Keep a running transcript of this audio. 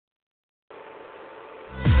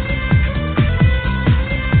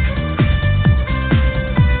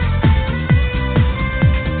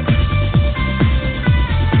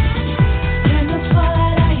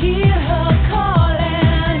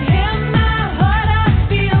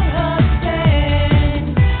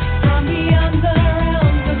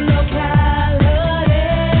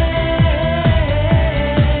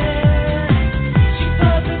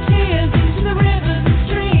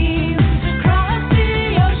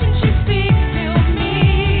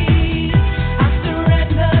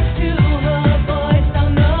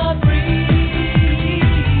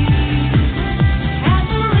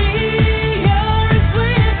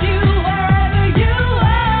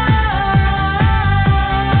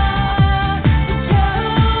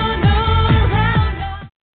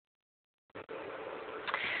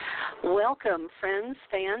friends,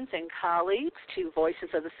 fans, and colleagues to Voices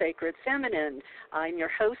of the Sacred Feminine. I'm your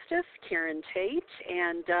hostess, Karen Tate,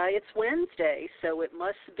 and it's Wednesday, so it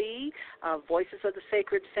must be Voices of the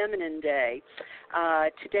Sacred Feminine Day.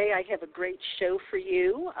 Today I have a great show for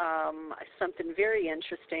you, something very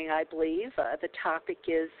interesting, I believe. The topic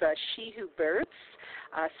is She Who Births,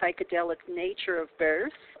 Psychedelic Nature of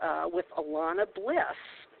Birth with Alana Bliss.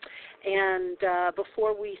 And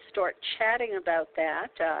before we start chatting about that,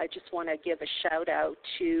 I just want to give a shout-out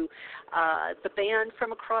to the band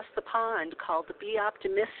from across the pond called the Be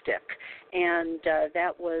Optimistic. And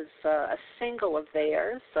that was a single of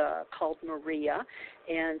theirs called Maria.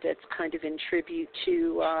 And it's kind of in tribute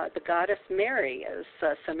to the goddess Mary, as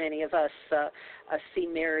so many of us see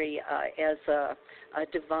Mary as a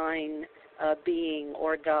divine being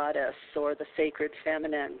or goddess or the sacred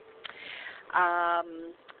feminine.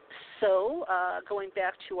 So going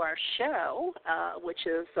back to our show, which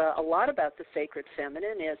is a lot about the sacred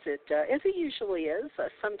feminine, as it usually is,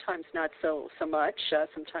 sometimes not so much,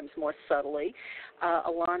 sometimes more subtly,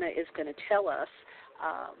 Alana is going to tell us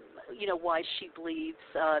why she believes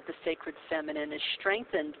the sacred feminine is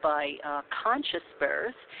strengthened by conscious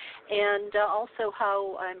birth, and also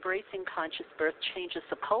how embracing conscious birth changes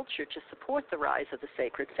the culture to support the rise of the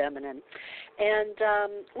sacred feminine. And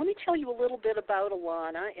let me tell you a little bit about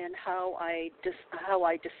Alana and how I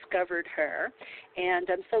discovered her. And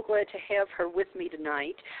I'm so glad to have her with me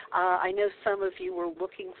tonight. I know some of you were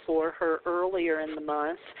looking for her earlier in the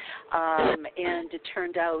month, and it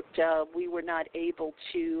turned out we were not able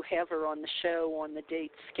to have her on the show on the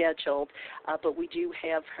date scheduled, but we do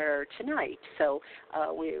have her tonight. So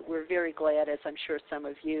we're very glad, as I'm sure some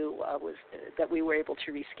of you that we were able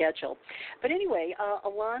to reschedule. But anyway,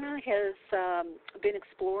 Alana has been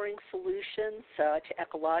exploring solutions to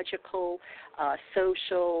ecological,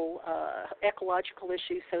 ecological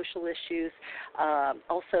issues, social issues,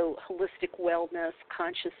 also holistic wellness,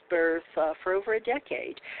 conscious birth for over a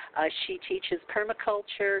decade. She teaches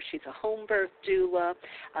permaculture. She's a home birth doula.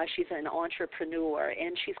 She's an entrepreneur,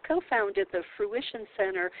 and she's co-founded the Fruition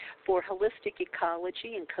Center for Holistic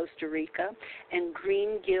Ecology in Costa Rica and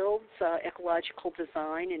Green Guild's Ecological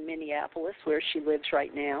Design in Minneapolis, where she lives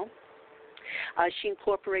right now. She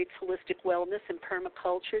incorporates holistic wellness and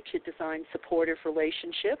permaculture to design supportive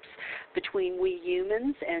relationships between we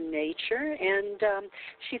humans and nature. And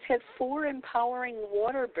she's had 4 empowering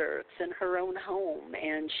water births in her own home,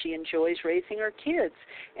 and she enjoys raising her kids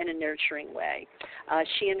in a nurturing way.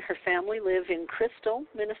 She and her family live in Crystal,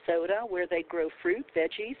 Minnesota, where they grow fruit,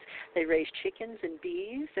 veggies, they raise chickens and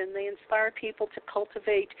bees, and they inspire people to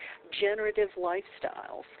cultivate generative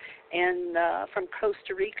lifestyles. And from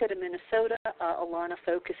Costa Rica to Minnesota, Alana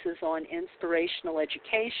focuses on inspirational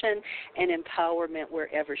education and empowerment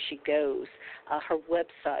wherever she goes. Her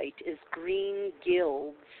website is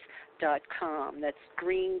greengilds.com. That's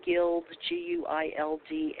greengilds,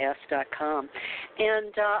 GUILDS.com.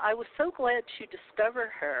 And I was so glad to discover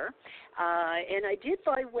her. And I did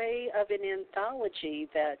by way of an anthology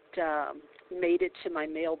that made it to my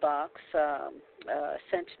mailbox,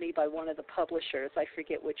 sent to me by one of the publishers. I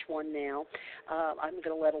forget which one now. I'm going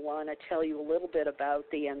to let Alana tell you a little bit about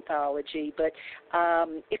the anthology, but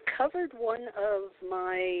it covered one of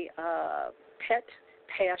my pet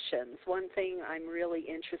passions, one thing I'm really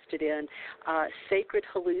interested in, sacred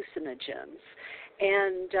hallucinogens.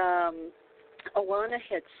 And Alana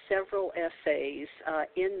had several essays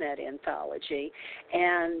in that anthology,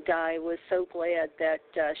 and I was so glad that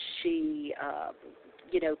she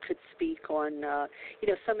could speak on,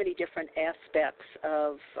 so many different aspects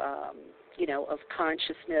of, of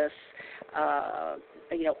consciousness,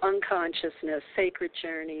 unconsciousness, sacred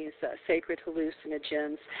journeys, sacred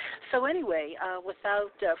hallucinogens. So anyway,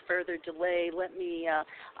 without further delay, let me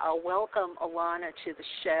welcome Alana to the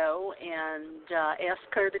show and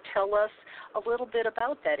ask her to tell us a little bit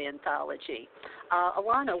about that anthology.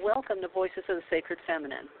 Alana, welcome to Voices of the Sacred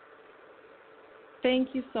Feminine.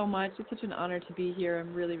 Thank you so much. It's such an honor to be here.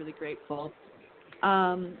 I'm really, really grateful.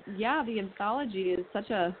 The anthology is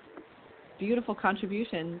such a beautiful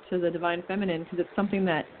contribution to the divine feminine because it's something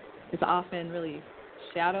that is often really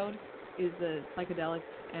shadowed, is the psychedelic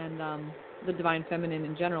and the divine feminine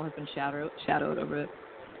in general has been shadowed over a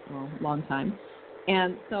long time.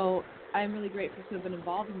 And so I'm really grateful to have been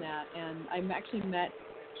involved in that. And I actually met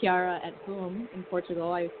Chiara at Boom in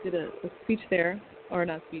Portugal. I did a speech there, or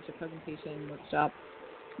not speech, a presentation workshop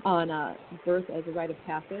on birth as a rite of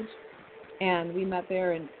passage. And we met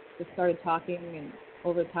there and just started talking, and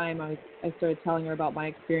over time I started telling her about my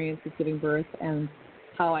experience with giving birth and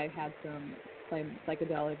how I had some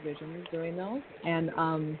psychedelic visions during those, and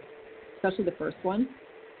especially the first one.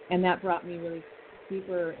 And that brought me really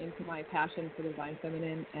deeper into my passion for the divine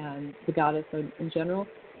feminine and the goddess in general.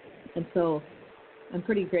 And so I'm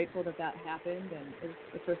pretty grateful that happened, and it was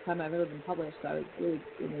the first time I've ever been published, so I was really,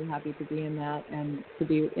 really happy to be in that and to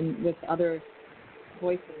be with other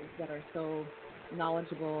voices that are so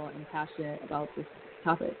knowledgeable and passionate about this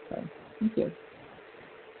topic. So thank you.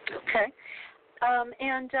 Okay.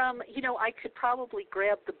 I could probably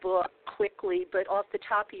grab the book quickly, but off the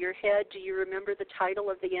top of your head, do you remember the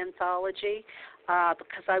title of the anthology?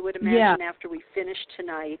 Because I would imagine after we finish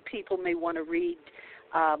tonight, people may want to read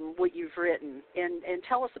what you've written. And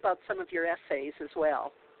tell us about some of your essays as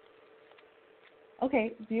well.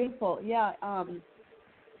 Okay, beautiful. Yeah,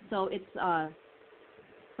 so it's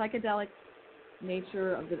Psychedelic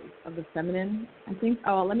Nature of the Feminine, I think.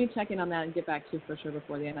 Oh, let me check in on that and get back to you for sure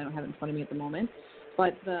before the end. I don't have it in front of me at the moment.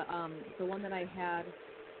 But the one that I had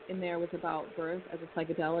in there was about birth as a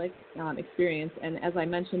psychedelic experience. And as I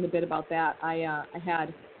mentioned a bit about that, I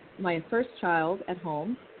had my first child at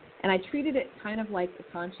home, and I treated it kind of like a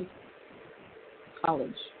conscious college.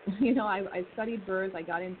 I studied birth, I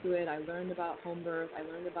got into it, I learned about home birth, I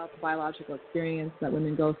learned about the biological experience that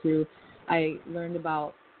women go through, I learned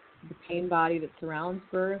about the pain body that surrounds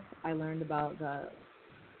birth, I learned about the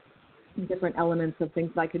different elements of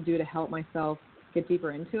things that I could do to help myself get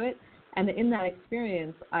deeper into it. And in that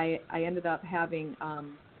experience, I ended up having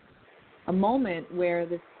a moment where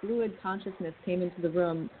this fluid consciousness came into the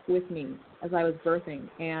room with me as I was birthing,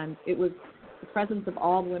 and it was the presence of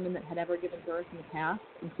all the women that had ever given birth in the past,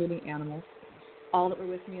 including animals, all that were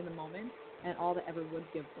with me in the moment, and all that ever would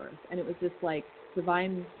give birth. And it was this like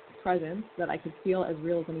divine presence that I could feel as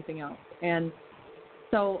real as anything else. And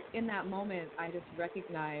so in that moment, I just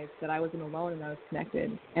recognized that I wasn't alone and I was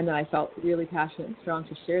connected, and that I felt really passionate and strong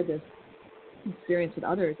to share this experience with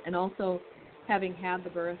others. And also, having had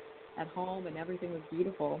the birth at home and everything was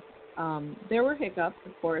beautiful, there were hiccups,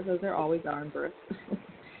 of course, as there always are in birth,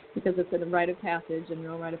 because it's a rite of passage, and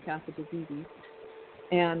no rite of passage is easy.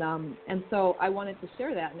 And so I wanted to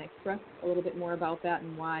share that and express a little bit more about that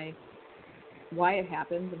and why it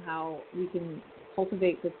happens and how we can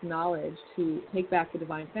cultivate this knowledge to take back the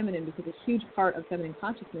divine feminine, because a huge part of feminine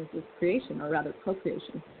consciousness is creation, or rather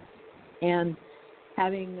procreation. And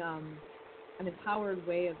having an empowered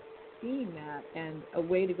way of seeing that and a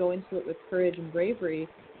way to go into it with courage and bravery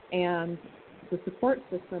and the support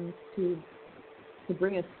systems to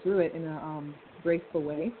bring us through it in a graceful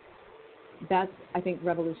way, that's, I think,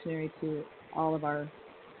 revolutionary to all of our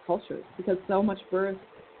cultures, because so much birth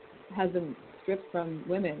has been stripped from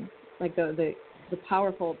women. Like the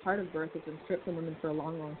powerful part of birth has been stripped from women for a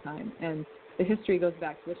long, long time. And the history goes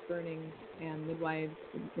back to witch burnings and midwives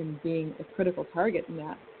and being a critical target in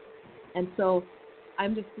that. And so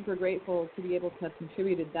I'm just super grateful to be able to have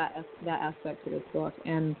contributed that aspect to this book.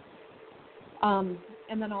 And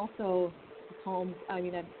then also poems. I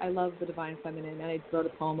mean, I love the divine feminine, and I wrote a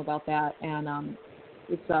poem about that. And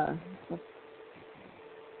it's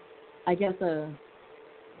I guess a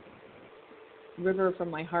river from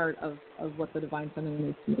my heart of what the divine feminine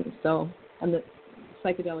is to me. So, and the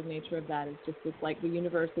psychedelic nature of that is just it's like the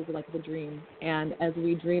universe is like the dream, and as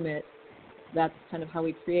we dream it, that's kind of how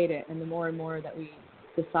we create it. And the more and more that we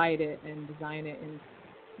decide it and design it in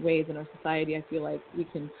ways in our society, I feel like we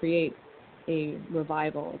can create a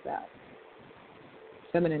revival of that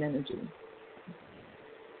feminine energy.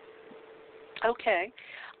 Okay.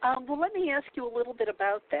 Well, let me ask you a little bit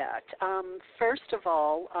about that. First of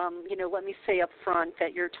all, let me say up front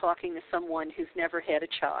that you're talking to someone who's never had a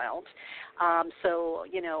child. So,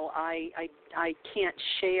 I can't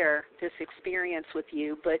share this experience with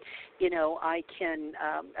you, but, I can,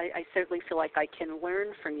 I certainly feel like I can learn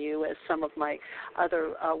from you, as some of my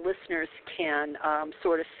other listeners can,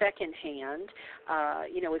 sort of secondhand,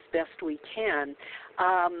 as best we can.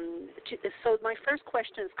 So my first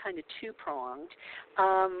question is kind of two-pronged.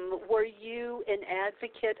 Were you an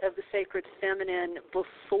advocate of the sacred feminine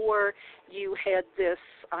before you had this,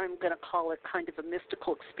 I'm going to call it kind of a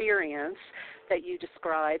mystical experience that you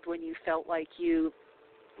described, when you felt like you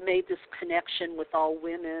made this connection with all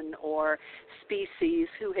women or species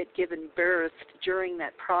who had given birth during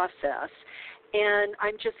that process? And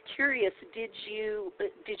I'm just curious, did you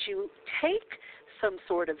take some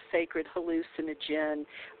sort of sacred hallucinogen,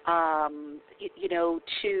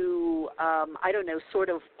 to, sort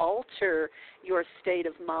of alter your state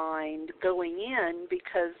of mind going in?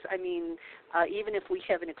 Because, even if we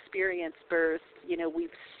haven't experienced birth, we've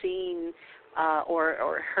seen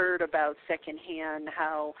or heard about secondhand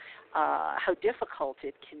how difficult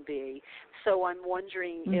it can be. So I'm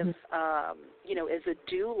wondering if, as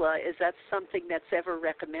a doula, is that something that's ever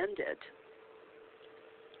recommended?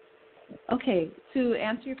 Okay, to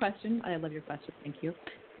answer your question, I love your question, thank you.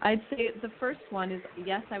 I'd say the first one is,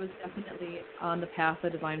 yes, I was definitely on the path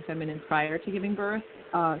of divine feminine prior to giving birth,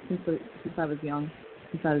 since I was young,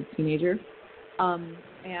 since I was a teenager.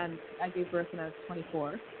 And I gave birth when I was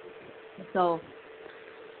 24. So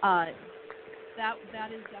that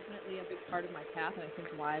is definitely a big part of my path, and I think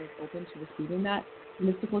why I was open to receiving that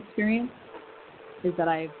mystical experience is that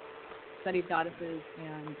I've studied goddesses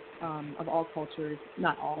and of all cultures,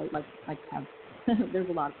 not all, like have there's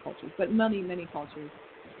a lot of cultures, but many, many cultures.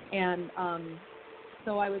 And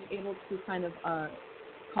so I was able to kind of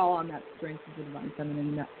call on that strength of the divine feminine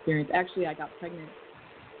in that experience. Actually, I got pregnant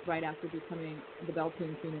right after becoming the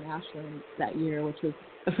Beltane Queen in Ashland that year, which was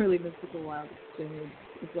a really mystical, wild experience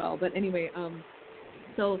as well. But anyway,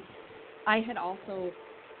 so I had also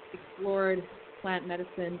explored plant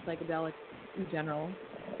medicine, psychedelics in general,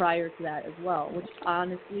 prior to that as well, which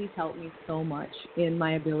honestly helped me so much in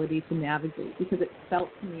my ability to navigate, because it felt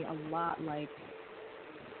to me a lot like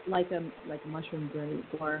a mushroom journey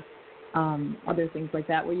or other things like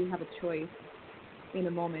that, where you have a choice in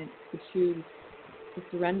a moment to choose to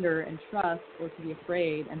surrender and trust, or to be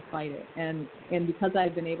afraid and fight it. And because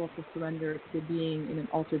I've been able to surrender to being in an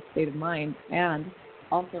altered state of mind, and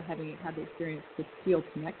also having had the experience to feel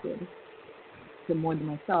connected to more than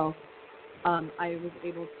myself, I was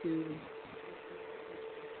able to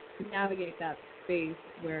navigate that space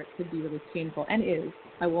where it could be really painful, and is.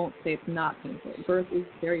 I won't say it's not painful. Birth is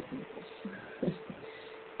very painful.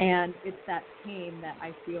 And it's that pain that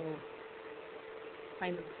I feel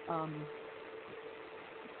kind of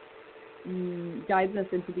guides us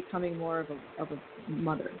into becoming more of a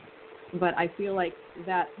mother. But I feel like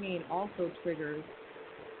that pain also triggers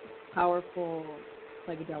powerful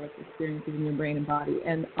psychedelic experiences in your brain and body.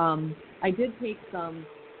 And I did take some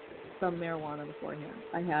marijuana beforehand.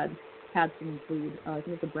 I had some food. I think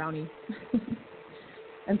it's a brownie.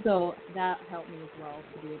 And so that helped me as well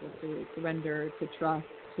to be able to surrender, to trust,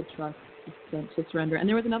 to surrender. And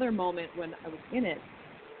there was another moment when I was in it,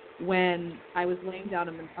 when I was laying down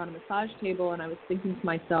on a massage table, and I was thinking to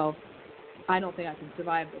myself, I don't think I can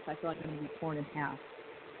survive this. I feel like I'm going to be torn in half.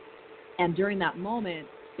 And during that moment,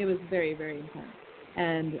 it was very, very intense.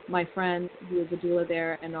 And my friend, who was a doula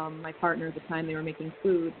there, and my partner at the time, they were making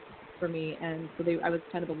food for me, and so I was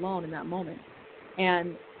kind of alone in that moment.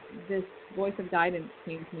 And this voice of guidance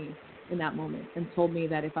came to me in that moment and told me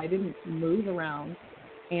that if I didn't move around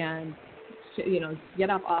and, get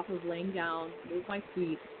up off of laying down, move my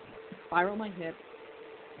feet, spiral my hips,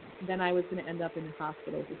 then I was going to end up in the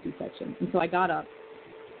hospital with a C-section. And so I got up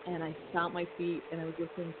and I stomped my feet, and I was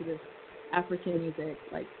listening to this African music,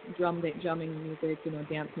 like drumming music,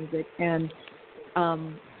 dance music, and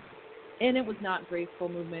it was not graceful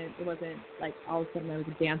movement. It wasn't like all of a sudden I was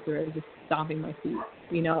a dancer. I was just stomping my feet,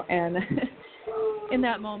 and in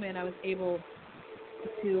that moment I was able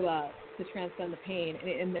to transcend the pain.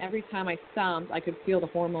 And every time I stomped, I could feel the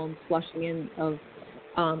hormones flushing in of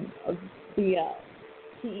the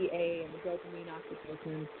PEA and the dopamine,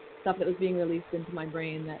 oxytocin, stuff that was being released into my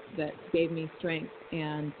brain that gave me strength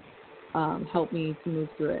and helped me to move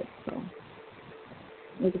through it. So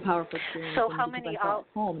it was a powerful experience. So how many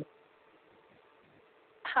home?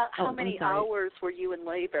 How many hours were you in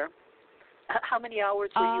labor? How many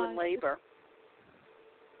hours were you in labor?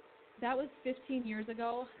 That was 15 years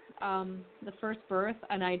ago, the first birth,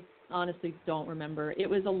 and I honestly don't remember. It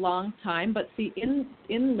was a long time, but see,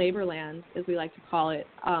 in labor land, as we like to call it,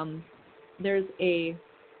 there's a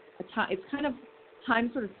time. It's kind of time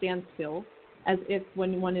sort of stands still, as if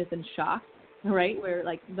when one is in shock, right? Where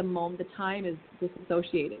like the time is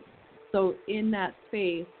disassociated. So in that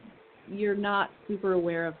space, you're not super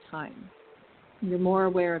aware of time. You're more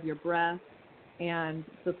aware of your breath, and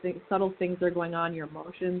the subtle things that are going on. Your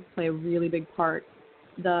emotions play a really big part.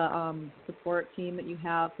 The support team that you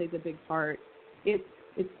have plays a big part. It's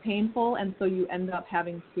painful, and so you end up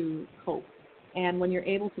having to cope. And when you're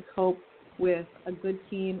able to cope with a good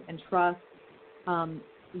team and trust,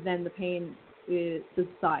 then the pain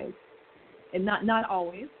subsides. And not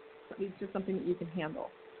always. It's just something that you can handle.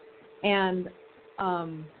 And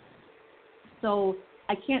so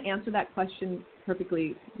I can't answer that question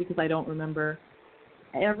perfectly because I don't remember.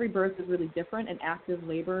 Every birth is really different, and active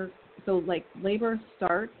labor. So like labor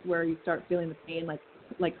starts where you start feeling the pain,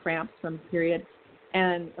 like cramps from period,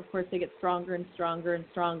 and of course they get stronger and stronger and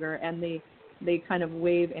stronger, and they kind of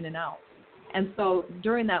wave in and out. And so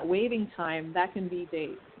during that waving time, that can be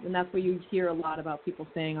days, and that's where you hear a lot about people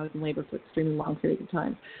saying I was in labor for extremely long periods of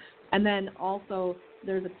time. And then also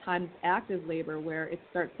there's a time of active labor where it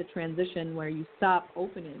starts to transition, where you stop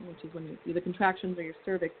opening, which is when the contractions or your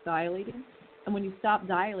cervix dilating, And when you stop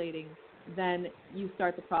dilating, then you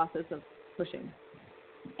start the process of pushing.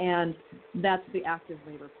 And that's the active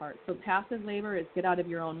labor part. So passive labor is get out of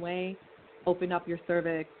your own way, open up your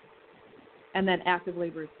cervix, and then active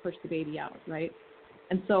labor is push the baby out, right?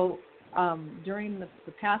 And so during the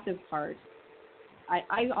passive part,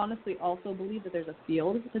 I honestly also believe that there's a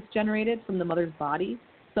field that's generated from the mother's body.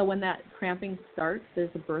 So when that cramping starts, there's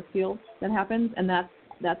a birth field that happens, and that's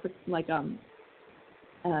like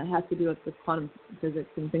has to do with quantum physics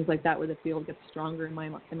and things like that, where the field gets stronger and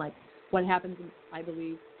like what happens, I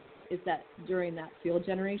believe, is that during that field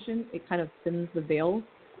generation, it kind of thins the veils,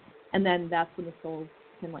 and then that's when the soul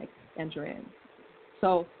can like enter in.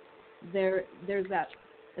 So there's that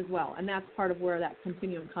as well, and that's part of where that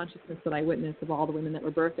continuum consciousness that I witnessed of all the women that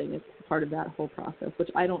were birthing is part of that whole process, which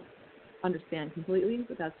I don't understand completely,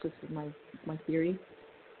 but that's just my theory.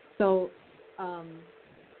 So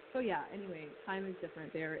yeah. Anyway, time is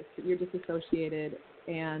different there. You're disassociated,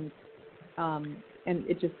 and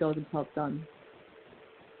it just goes until it's done.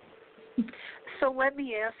 So let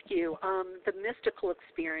me ask you, the mystical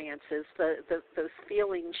experiences, those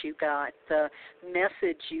feelings you got, the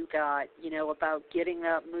message you got, about getting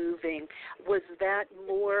up, moving, was that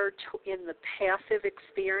more in the passive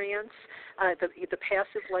experience, the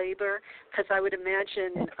passive labor? Because I would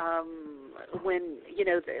imagine when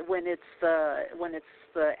it's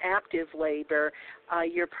the active labor,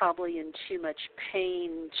 you're probably in too much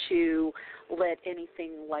pain to let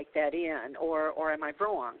anything like that in, or am I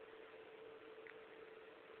wrong?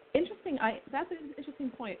 Interesting. That's an interesting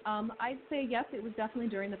point. I'd say yes, it was definitely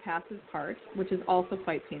during the passive part, which is also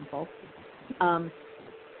quite painful.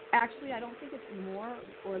 Actually, I don't think it's more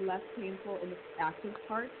or less painful in the active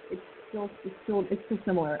part. It's still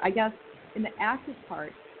similar. I guess in the active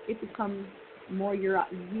part, it becomes more you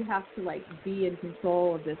have to like be in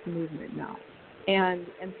control of this movement now, and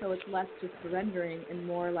so it's less just surrendering and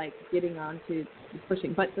more like getting on to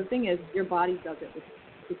pushing. But the thing is, your body does it.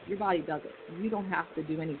 Your body does it. You don't have to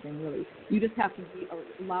do anything really. You just have to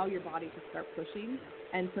allow your body to start pushing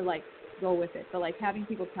and to like go with it. So like having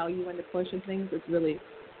people tell you when to push and things,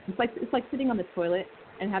 it's like sitting on the toilet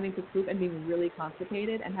and having to poop and being really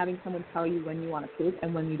constipated and having someone tell you when you want to poop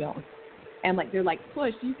and when you don't. And like they're like,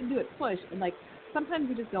 push, you can do it, push. And like sometimes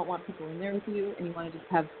you just don't want people in there with you and you want to just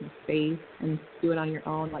have some space and do it on your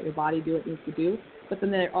own, let your body do what it needs to do. But then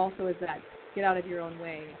there also is that get out of your own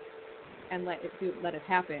way and let it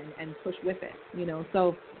happen and push with it,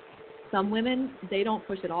 So some women, they don't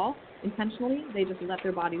push at all intentionally. They just let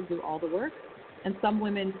their bodies do all the work. And some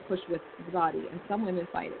women push with the body, and some women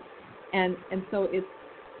fight it. And so it's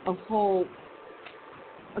a whole,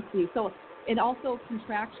 let's see. So, and also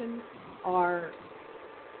contractions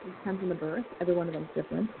depends on the birth. Every one of them is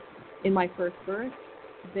different. In my first birth,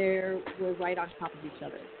 they were right on top of each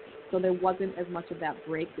other. So there wasn't as much of that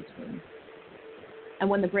break between. And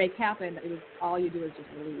when the break happened, it was all you do is just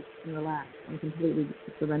release and relax and completely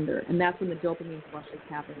surrender. And that's when the dopamine flushes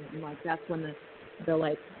happen. And like that's when the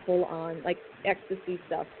like full on like ecstasy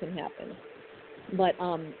stuff can happen. But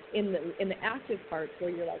in the active parts where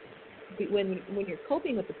you're like when you're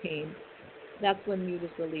coping with the pain, that's when you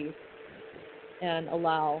just release and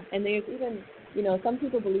allow. And there's even some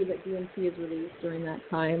people believe that DMT is released during that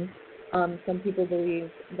time. Some people believe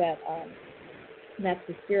that that's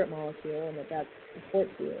the spirit molecule and that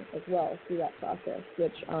supports you as well through that process,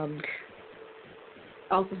 which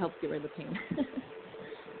also helps get rid of the pain.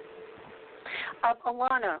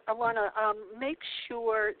 Alana, make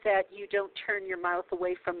sure that you don't turn your mouth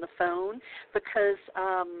away from the phone because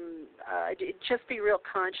just be real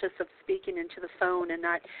conscious of speaking into the phone and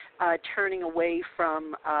not turning away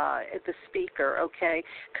from the speaker, okay?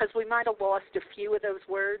 Because we might have lost a few of those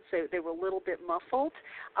words. They were a little bit muffled.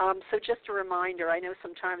 So just a reminder, I know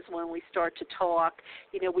sometimes when we start to talk,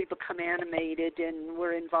 we become animated and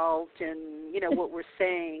we're involved in, what we're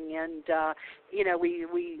saying and,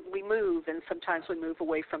 we move and sometimes we move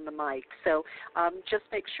away from the mic. So just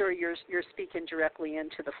make sure you're speaking directly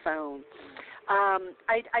into the phone.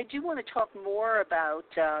 I do want to talk more about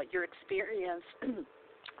your experience,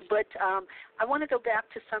 but I want to go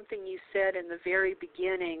back to something you said in the very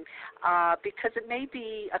beginning because it may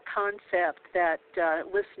be a concept that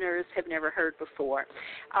listeners have never heard before.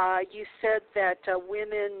 You said that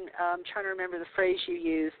women, I'm trying to remember the phrase you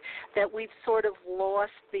used, that we've sort of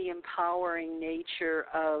lost the empowering nature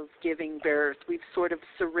of giving birth. We've sort of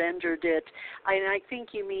surrendered it, and I think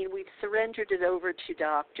you mean we've surrendered it over to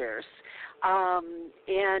doctors.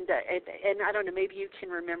 And I don't know, maybe you can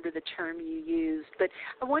remember the term you used, but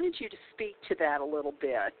I wanted you to speak to that a little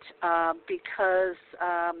bit because,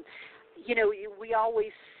 we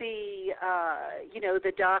always see,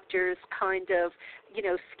 the doctors kind of,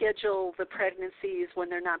 schedule the pregnancies when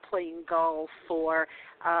they're not playing golf, or,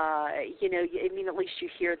 at least you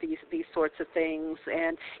hear these sorts of things.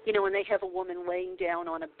 And, when they have a woman laying down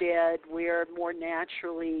on a bed where more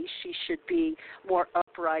naturally she should be more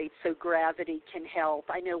upright so gravity can help.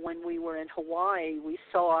 I know when we were in Hawaii, we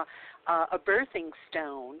saw a birthing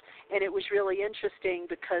stone, and it was really interesting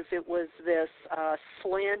because it was this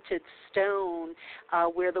slanted stone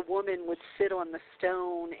where the woman would sit on the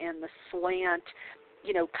stone, and the slant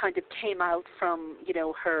kind of came out from,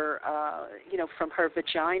 her, from her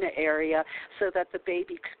vagina area, so that the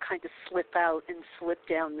baby could kind of slip out and slip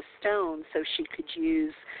down the stone so she could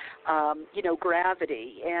use,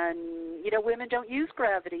 gravity. And, women don't use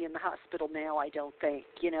gravity in the hospital now, I don't think.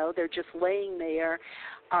 They're just laying there.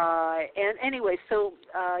 And anyway, so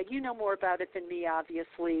you know more about it than me,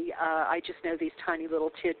 obviously. I just know these tiny little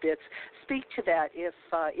tidbits. Speak to that,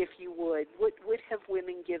 if you would. Would have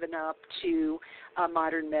women given up to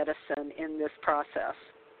modern medicine in this process?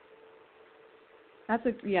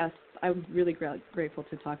 Yes. I'm really grateful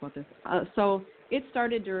to talk about this. So it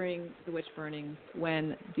started during the witch burnings,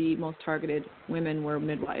 when the most targeted women were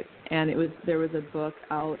midwives, and there was a book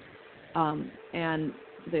out, and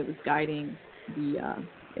that was guiding the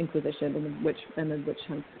Inquisition and the witch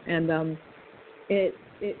hunts, and it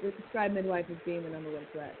described midwives as being the number one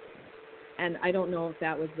threat. And I don't know if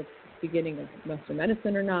that was the beginning of Western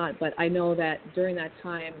medicine or not, but I know that during that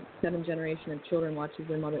time, 7 generations of children watched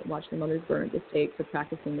their mothers burn at the stake for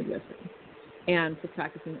practicing midwifery, and for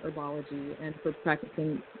practicing herbology, and for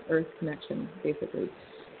practicing earth connection, basically.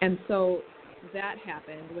 And so that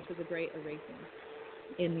happened, which was a great erasing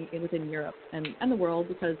within Europe and the world,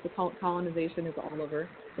 because the colonization is all over.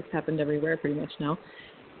 It's happened everywhere pretty much now.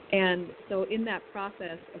 And so in that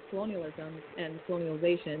process of colonialism and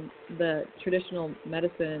colonialization, the traditional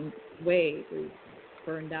medicine way is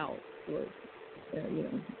burned out, or,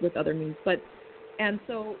 with other means. And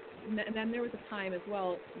then there was a time as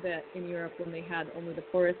well that in Europe when they had only the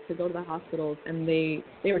poorest to go to the hospitals, and they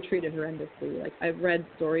were treated horrendously. Like, I've read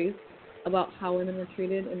stories about how women were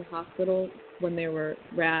treated in the hospital when there were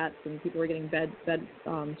rats and people were getting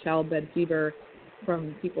child bed fever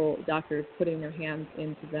from doctors putting their hands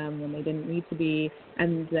into them when they didn't need to be,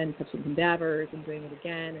 and then touching cadavers and doing it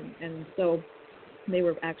again. And so they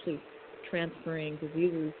were actually transferring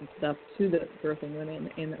diseases and stuff to the birthing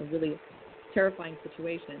women in a really terrifying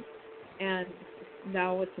situation. And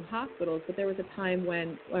now it's in hospitals, but there was a time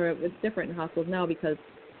it's different in hospitals now, because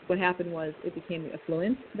what happened was it became the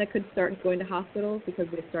affluent that could start going to hospitals, because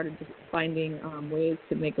they started just finding ways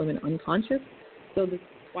to make women unconscious. So this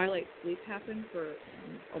twilight sleep happened for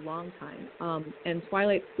a long time, and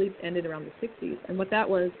twilight sleep ended around the 60s. And what that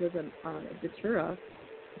was a datura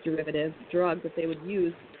derivative drug that they would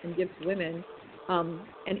use and give to women,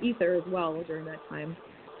 and ether as well during that time.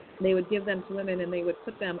 They would give them to women, and they would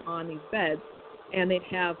put them on these beds, and they'd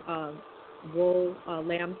have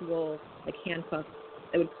lamb's wool, like handcuffs.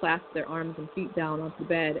 They would clasp their arms and feet down onto the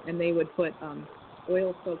bed, and they would put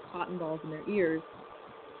oil-soaked cotton balls in their ears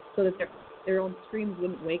so that their own screams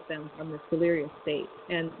wouldn't wake them from this delirious state.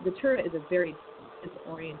 And datura is a very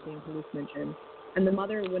disorienting hallucinogen, and the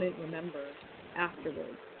mother wouldn't remember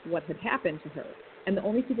afterwards what had happened to her. And the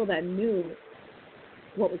only people that knew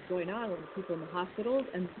what was going on were the people in the hospitals,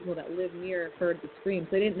 and people that lived near heard the screams.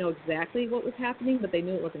 They didn't know exactly what was happening, but they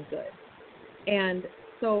knew it wasn't good. And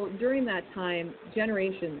so during that time,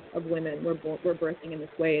 generations of women were birthing in this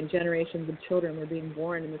way, and generations of children were being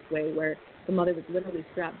born in this way, where the mother was literally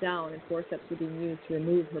strapped down and forceps were being used to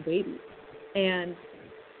remove her baby. And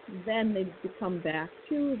then they'd come back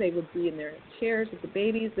too. They would be in their chairs with the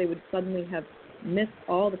babies. They would suddenly have missed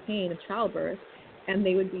all the pain of childbirth, and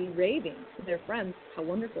they would be raving to their friends how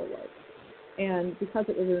wonderful it was. And because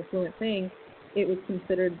it was an affluent thing, it was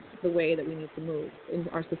considered the way that we need to move in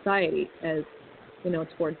our society, as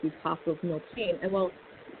towards these hospitals, no pain. And well,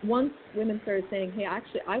 once women started saying, hey,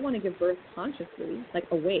 actually, I want to give birth consciously, like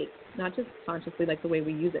awake, not just consciously like the way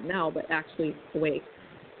we use it now, but actually awake,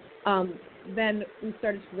 then we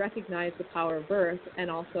started to recognize the power of birth,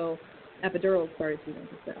 and also epidurals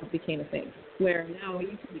became a thing, where now you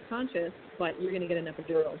can be conscious, but you're going to get an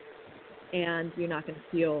epidural, and you're not going to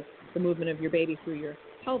feel the movement of your baby through your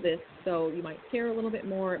pelvis, so you might tear a little bit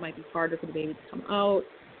more. It might be harder for the baby to come out.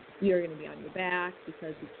 You're going to be on your back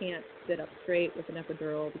because you can't sit up straight with an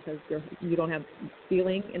epidural because you don't have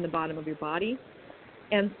feeling in the bottom of your body.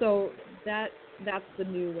 And so that's the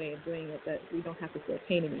new way of doing it, that we don't have to feel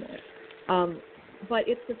pain anymore. But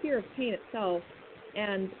it's the fear of pain itself,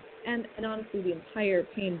 and and honestly the entire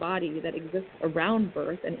pain body that exists around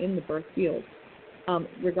birth and in the birth field,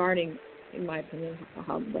 regarding, in my opinion,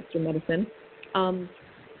 how Western medicine.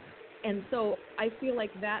 And so I feel like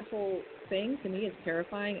that whole thing to me is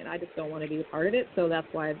terrifying, and I just don't want to be a part of it. So that's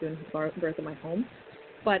why I'm doing birth in my home.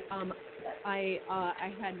 But I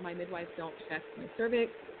had my midwife don't check my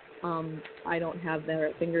cervix. I don't have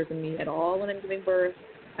their fingers in me at all when I'm giving birth.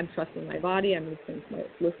 I'm trusting my body. I'm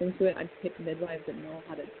listening to it. I've picked midwives that know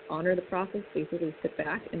how to honor the process, basically sit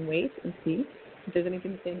back and wait and see if there's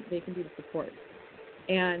anything they can do to support.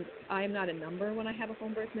 And I'm not a number when I have a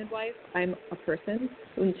home birth midwife. I'm a person.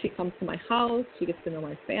 When she comes to my house, she gets to know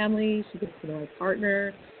my family. She gets to know my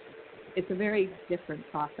partner. It's a very different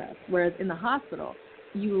process. Whereas in the hospital,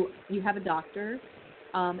 you have a doctor,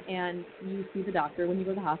 and you see the doctor when you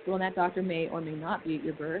go to the hospital, and that doctor may or may not be at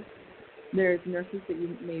your birth. There's nurses that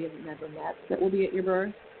you may have never met that will be at your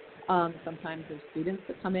birth. Sometimes there's students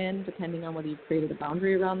that come in, depending on whether you've created a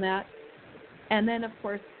boundary around that. And then, of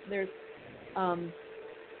course, there's birth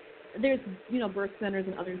centers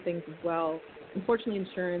and other things as well. Unfortunately,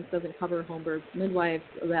 insurance doesn't cover home birth midwives.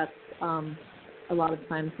 So that's a lot of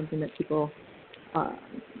times something that people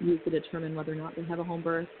use to determine whether or not they have a home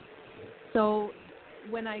birth. So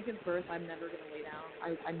when I give birth, I'm never going to lay down.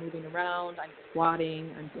 I'm moving around. I'm squatting.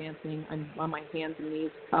 I'm dancing. I'm on my hands and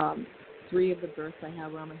knees. 3 of the births I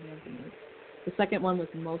have were on my hands and knees. The second one was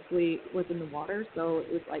in the water, so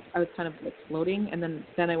it was like I was kind of like floating, and then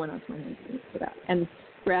I went onto my hands and knees for that. And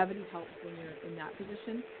gravity helps when you're in that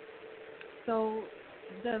position. So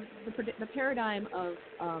the paradigm of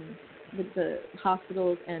the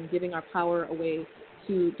hospitals and giving our power away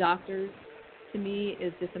to doctors, to me,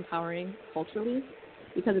 is disempowering culturally,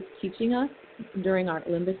 because it's teaching us during our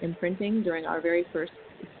limbic imprinting, during our very first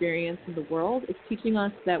experience of the world, it's teaching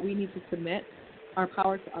us that we need to submit our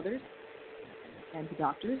power to others and to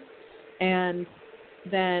doctors, and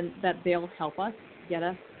then that they'll help us, get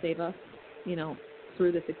us, save us,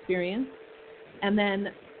 through this experience. And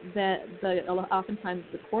then oftentimes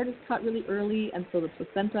the cord is cut really early, and so the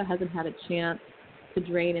placenta hasn't had a chance to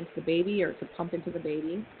drain into the baby or to pump into the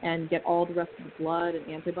baby and get all the rest of the blood and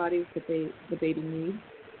antibodies that the baby needs,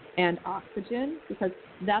 and oxygen, because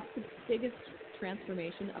that's the biggest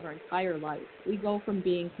transformation of our entire life. We go from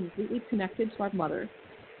being completely connected to our mother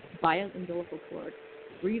by an umbilical cord,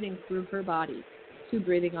 breathing through her body, to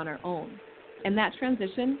breathing on our own. And that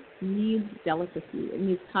transition needs delicacy. It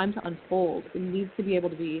needs time to unfold. It needs to be able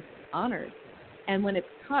to be honored. And when it's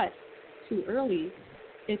cut too early,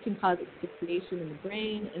 it can cause asphyxiation in the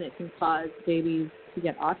brain, and it can cause babies to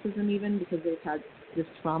get autism even, because they've had this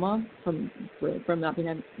trauma from not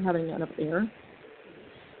having enough air.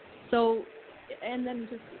 So, and then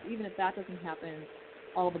just even if that doesn't happen,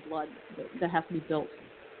 all the blood that has to be built,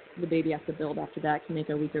 the baby has to build after that, can make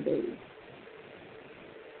a weaker baby.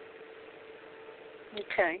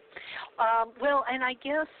 Okay. Well, and I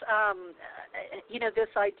guess,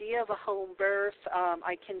 this idea of a home birth,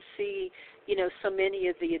 I can see, so many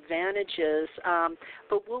of the advantages.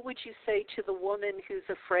 But what would you say to the woman who's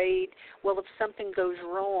afraid, well, if something goes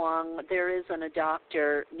wrong, there isn't a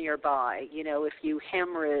doctor nearby, if you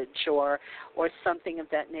hemorrhage or something of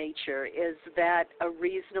that nature? Is that a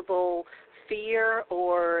reasonable fear,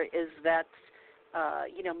 or is that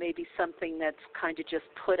maybe something that's kind of just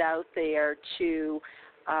put out there to,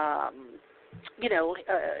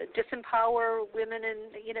 disempower women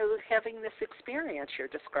and, having this experience you're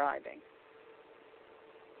describing?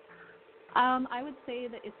 I would say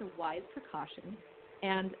that it's a wise precaution,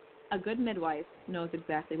 and a good midwife knows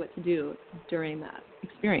exactly what to do during that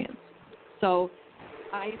experience. So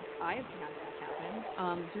I've had that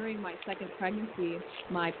happen. During my second pregnancy,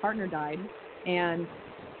 my partner died, and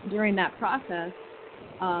during that process,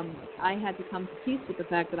 I had to come to peace with the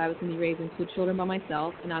fact that I was going to be raising 2 children by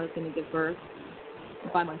myself, and I was going to give birth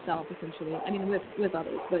by myself, essentially. I mean, with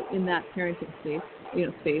others, but in that parenting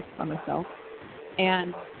space by myself.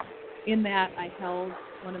 And in that, I held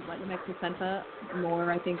one of my placenta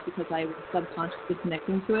more, I think, because I was subconsciously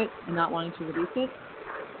connecting to it and not wanting to release it.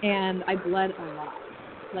 And I bled a lot,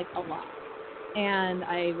 like a lot. And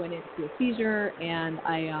I went into a seizure, and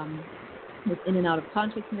I was in and out of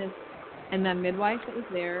consciousness. And that midwife that was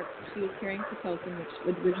there, she was carrying Pitocin,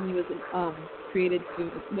 which originally was created to,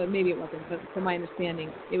 well, maybe it wasn't, but from my understanding,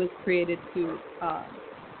 it was created to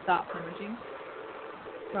stop hemorrhaging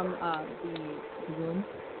from the womb,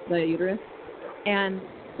 the uterus. And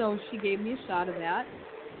so she gave me a shot of that,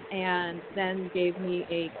 and then gave me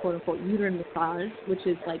a quote-unquote uterine massage, which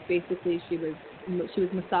is like basically she was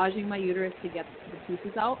massaging my uterus to get the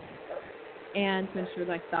pieces out and to ensure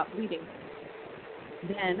that I stopped bleeding.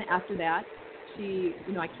 Then after that, she,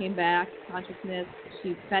 I came back, consciousness.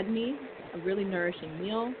 She fed me a really nourishing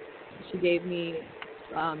meal. She gave me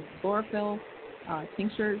chlorophyll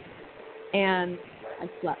tinctures, and I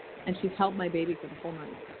slept. And she's held my baby for the whole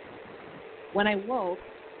night. When I woke,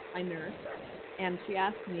 I nursed, and she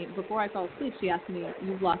asked me, before I fell asleep, she asked me,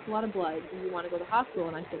 "You've lost a lot of blood. Do you want to go to the hospital?"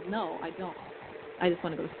 And I said, "No, I don't. I just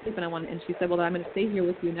want to go to sleep." And she said, "Well, then I'm going to stay here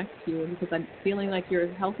with you next to you because I'm feeling like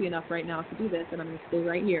you're healthy enough right now to do this, and I'm going to stay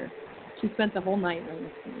right here." She spent the whole night right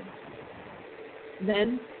next to me.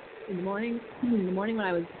 Then, in the morning when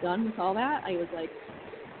I was done with all that, I was like,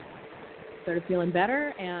 started feeling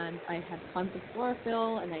better, and I had tons of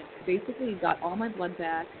chlorophyll, and I basically got all my blood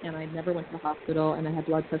back, and I never went to the hospital, and I had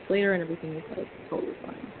blood tests later, and everything was like totally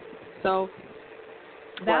fine. So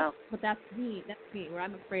that's me, where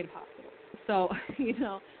I'm afraid of hospitals. So,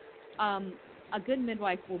 a good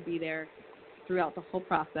midwife will be there throughout the whole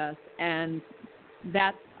process, and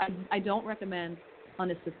that I don't recommend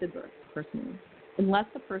unassisted birth personally, unless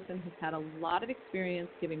the person has had a lot of experience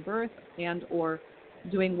giving birth and or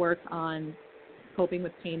doing work on coping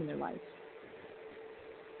with pain in their life,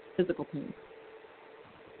 physical pain.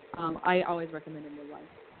 I always recommend a midwife.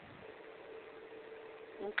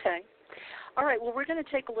 Okay. All right, well, we're going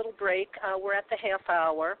to take a little break. We're at the half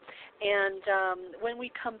hour, and when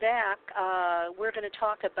we come back, we're going to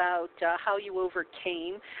talk about how you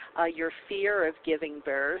overcame your fear of giving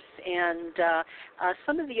birth and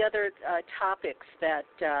some of the other topics that,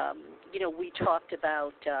 we talked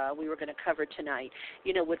about we were going to cover tonight,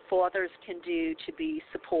 what fathers can do to be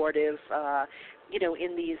supportive,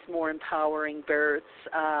 in these more empowering births.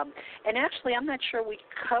 And actually, I'm not sure we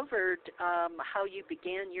covered how you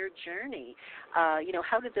began your journey.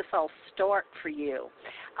 How did this all start for you?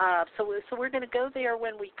 So we're going to go there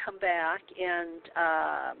when we come back. And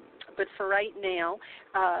but for right now,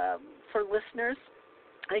 for listeners,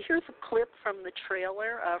 here's a clip from the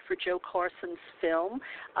trailer for Joe Carson's film,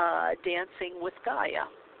 Dancing with Gaia.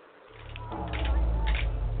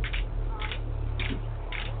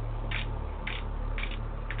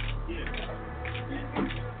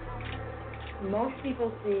 Most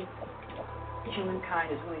people see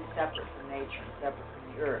humankind as really separate from nature, separate from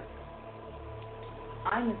the earth.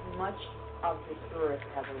 I'm as much of this earth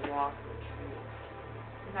as a rock or a tree.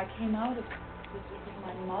 And I came out of this with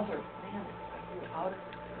my mother, man, I grew out of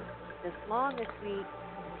this earth. As long as we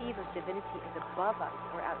conceive of divinity as above us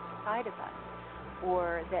or outside of us,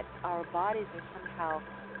 or that our bodies are somehow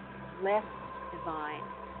less divine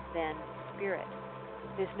than spirit,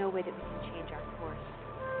 there's no way that we can change our course.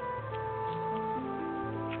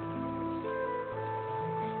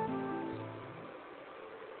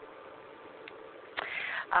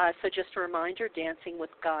 So just a reminder, Dancing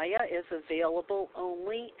with Gaia is available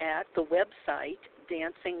only at the website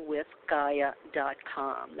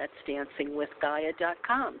dancingwithgaia.com. That's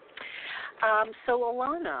dancingwithgaia.com. So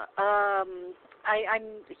Alana,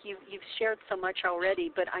 you've shared so much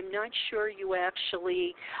already, but I'm not sure you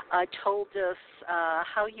actually told us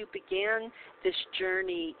how you began this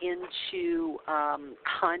journey into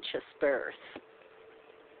conscious birth.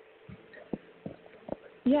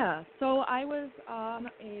 Yeah, so I was on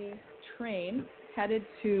a train headed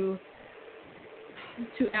to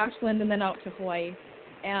Ashland and then out to Hawaii,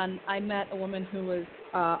 and I met a woman who was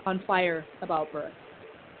on fire about birth.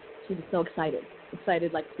 She was so excited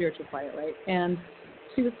like spiritual fire, right? And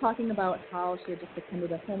she was talking about how she had just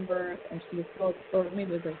attended a Homebirth, and she was so, or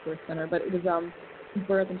maybe it was a birth center, but it was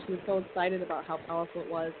birth, and she was so excited about how powerful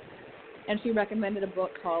it was. And she recommended a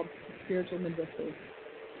book called Spiritual Midwifery,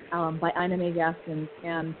 by Ina May Gaston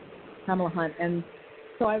and Pamela Hunt. And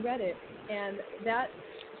so I read it, and that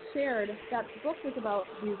book was about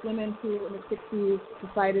these women who in the 60s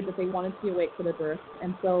decided that they wanted to be awake for their birth.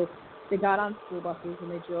 And so they got on school buses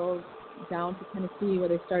and they drove down to Tennessee, where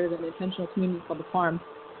they started an intentional community called The Farm,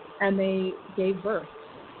 and they gave birth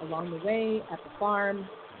along the way, at the farm,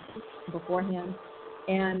 beforehand.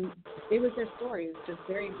 And it was their stories, just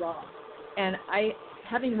very raw. And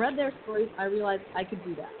having read their stories, I realized I could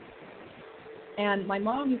do that. And my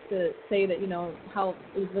mom used to say that, how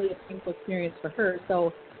it was really a painful experience for her.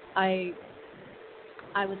 So I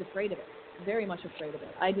was afraid of it, very much afraid of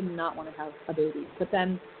it. I did not want to have a baby. But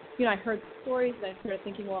then, I heard the stories, and I started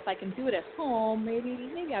thinking, well, if I can do it at home, maybe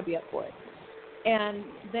I'd be up for it. And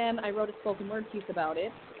then I wrote a spoken word piece about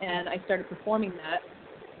it, and I started performing that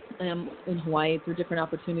in Hawaii through different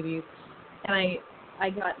opportunities. And I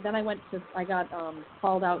got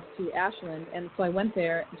called out to Ashland, and so I went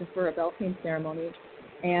there just for a Beltane ceremony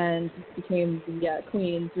and became the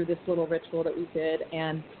queen through this little ritual that we did,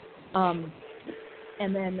 and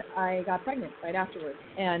then I got pregnant right afterwards.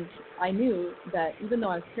 And I knew that even though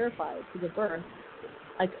I was terrified to give birth,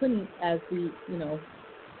 I couldn't, as the,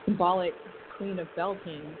 symbolic queen of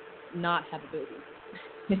Beltane, not have a baby,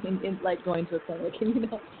 in like going to a clinic,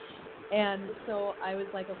 And so I was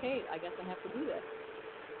like, okay, I guess I have to do this.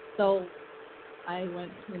 So I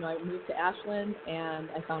went, I moved to Ashland, and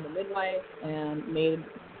I found a midwife and made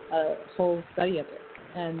a whole study of it,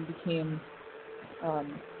 and became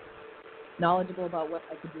knowledgeable about what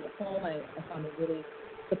I could do at home. I found a really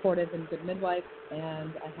supportive and good midwife,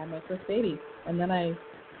 and I had my first baby. And then I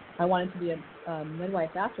wanted to be a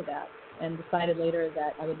midwife after that, and decided later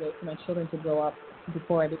that I would wait for my children to grow up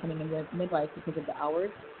before I became a midwife because of the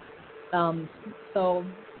hours. So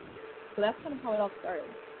that's kind of how it all started.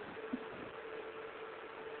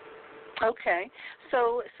 Okay,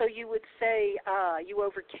 so you would say you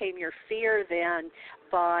overcame your fear then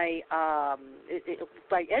by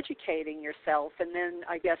educating yourself, and then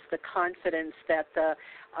I guess the confidence that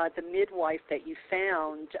the midwife that you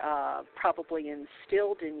found probably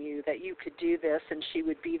instilled in you that you could do this, and she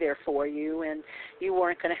would be there for you, and you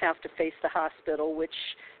weren't going to have to face the hospital, which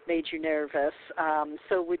made you nervous.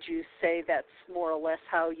 So would you say that's more or less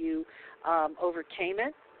how you overcame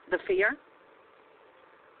it, the fear?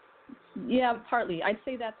 Yeah, partly. I'd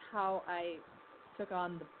say that's how I took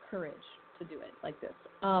on the courage to do it like this.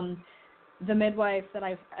 The midwife that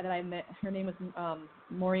I met, her name was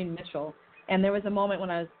Maureen Mitchell, and there was a moment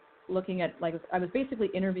when I was looking at, I was basically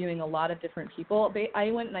interviewing a lot of different people.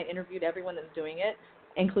 I went and I interviewed everyone that was doing it,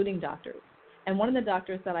 including doctors. And one of the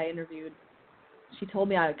doctors that I interviewed, she told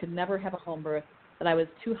me I could never have a home birth, that I was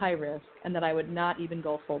too high risk, and that I would not even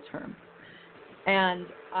go full term. And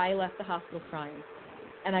I left the hospital crying.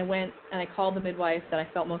 And I went and I called the midwife that I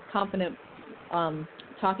felt most confident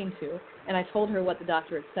talking to, and I told her what the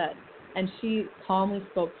doctor had said. And she calmly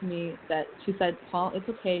spoke to me that she said, "Paul, it's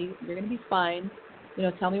okay. You're going to be fine.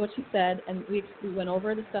 Tell me what she said." And we went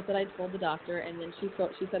over the stuff that I told the doctor, and then she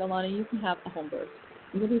said, "Alana, you can have a home birth.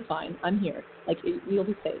 You'll be fine. I'm here. You'll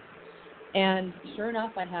be safe." And sure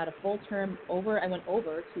enough, I had a full term I went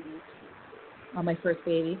over 2 weeks on my first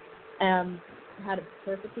baby, and had a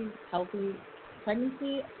perfectly healthy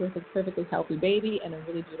pregnancy, perfectly healthy baby, and a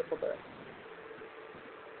really beautiful birth.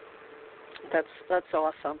 That's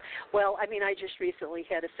awesome. Well, I mean, I just recently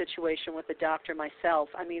had a situation with a doctor myself.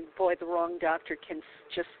 I mean, boy, the wrong doctor can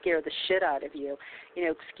just scare the shit out of you.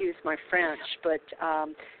 Excuse my French, but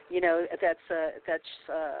that's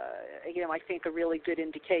I think a really good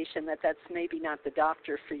indication that that's maybe not the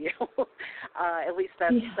doctor for you. At least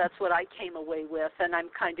that's what I came away with, and I'm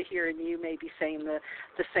kind of hearing you maybe saying the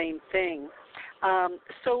same thing.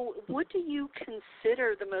 So, what do you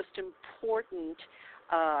consider the most important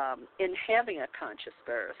in having a conscious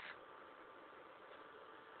birth?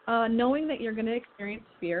 Knowing that you're going to experience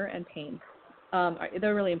fear and pain,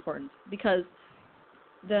 they're really important, because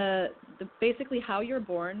the basically how you're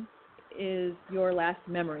born is your last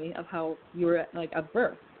memory of how you were of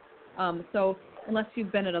birth. So unless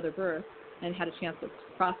you've been at other births and had a chance to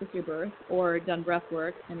process your birth or done breath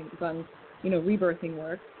work and done rebirthing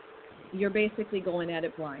work, you're basically going at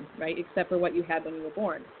it blind, right? Except for what you had when you were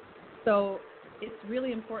born. So it's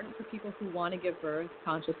really important for people who want to give birth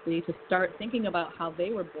consciously to start thinking about how they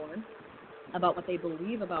were born, about what they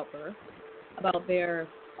believe about birth, about their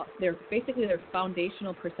basically their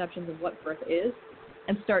foundational perceptions of what birth is,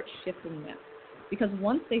 and start shifting that. Because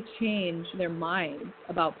once they change their minds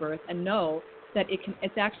about birth and know that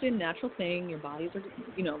it's actually a natural thing, your bodies are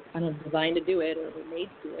kind of designed to do it, or they're made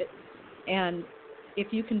to do it, and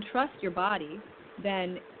if you can trust your body,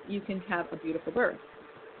 then you can have a beautiful birth.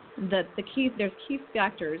 There's key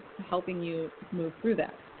factors to helping you move through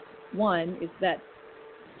that. One is that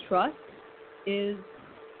trust and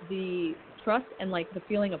the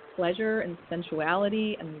feeling of pleasure and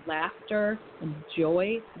sensuality and laughter and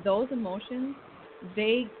joy. Those emotions,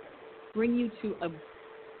 they bring you to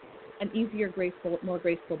an easier, more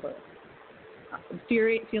graceful birth.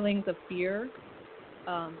 Feelings of fear,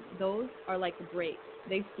 those are like the brakes.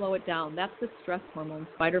 They slow it down. That's the stress hormones,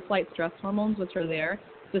 fight or flight stress hormones, which are there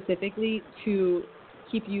specifically to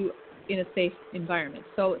keep you in a safe environment.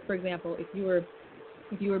 So, for example, if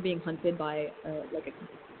you were being hunted by a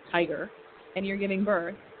tiger, and you're giving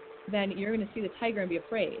birth, then you're going to see the tiger and be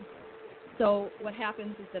afraid. So what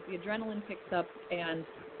happens is that the adrenaline picks up and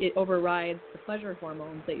it overrides the pleasure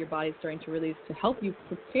hormones that your body's starting to release to help you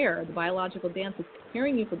prepare. The biological dance is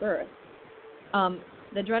preparing you for birth.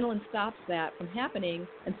 The adrenaline stops that from happening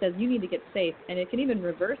and says you need to get safe, and it can even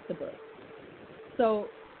reverse the birth. So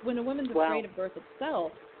when a woman's afraid of birth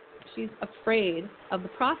itself, she's afraid of the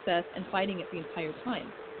process and fighting it the entire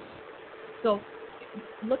time. So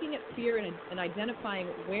looking at fear and identifying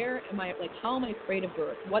where am I, like, how am I afraid of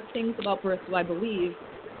birth? What things about birth do I believe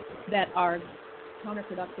that are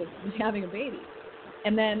counterproductive to having a baby?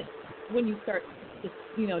 And then when you start,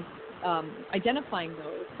 identifying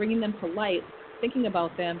those, bringing them to light, thinking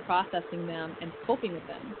about them, processing them, and coping with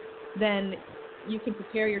them, then you can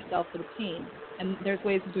prepare yourself for the pain. And there's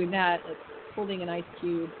ways of doing that, like holding an ice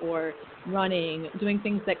cube or running, doing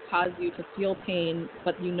things that cause you to feel pain,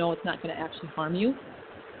 but you know it's not going to actually harm you,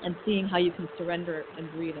 and seeing how you can surrender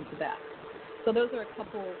and breathe into that. So those are a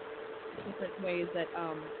couple different ways that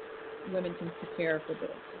women can prepare for birth.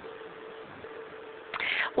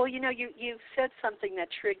 Well, you've said something that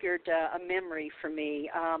triggered a memory for me.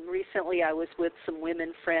 Recently I was with some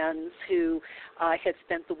women friends who had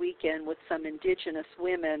spent the weekend with some indigenous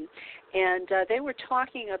women, and they were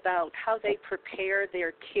talking about how they prepare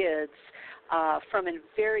their kids from a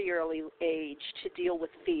very early age to deal with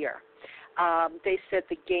fear. They said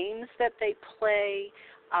the games that they play,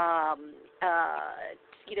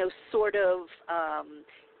 sort of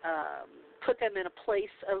put them in a place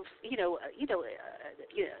of,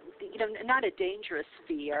 not a dangerous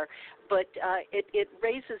fear, but it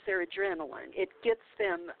raises their adrenaline. It gets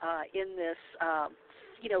them in this,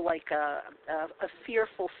 like a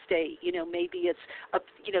fearful state. Maybe it's,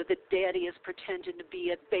 the daddy is pretending to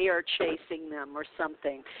be a bear chasing them or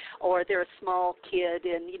something, or they're a small kid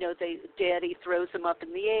and, daddy throws them up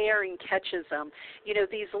in the air and catches them.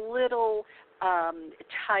 These little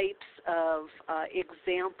types of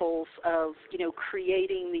examples of,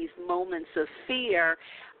 creating these moments of fear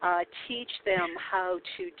teach them how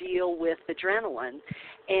to deal with adrenaline,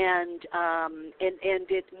 and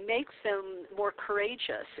it makes them more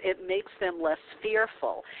courageous. It makes them less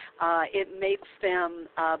fearful. It makes them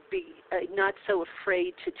be not so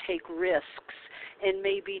afraid to take risks and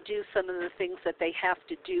maybe do some of the things that they have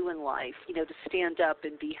to do in life, to stand up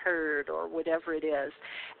and be heard or whatever it is.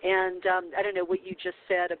 And I don't know what you just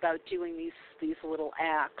said about doing these little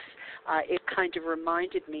acts. It kind of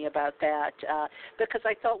reminded me about that because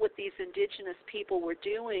I thought what these indigenous people were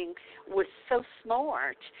doing was so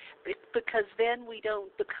smart, because then we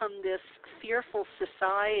don't become this fearful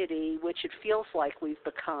society, which it feels like we've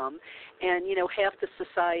become. And, half the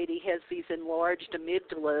society has these enlarged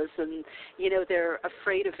amygdalas, and, they're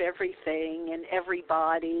afraid of everything and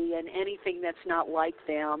everybody and anything that's not like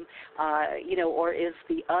them, or is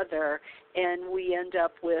the other. And we end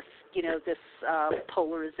up with, this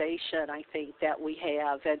polarization, I think, that we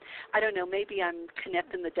have. And I don't know, maybe I'm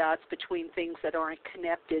connecting the dots between things that aren't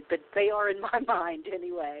connected, but they are in my mind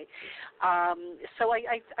anyway. So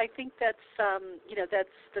I think that's,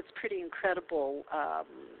 that's pretty incredible,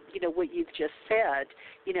 what you've just said,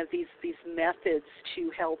 these methods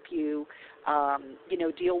to help you,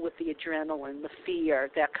 deal with the adrenaline, the fear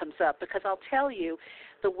that comes up. Because I'll tell you,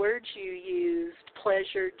 the words you used,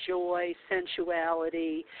 pleasure, joy,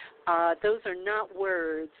 sensuality, those are not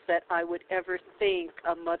words that I would ever think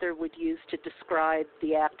a mother would use to describe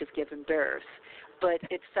the act of giving birth. But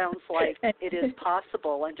it sounds like it is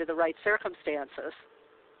possible under the right circumstances.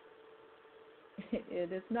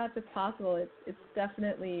 It is not just possible. It's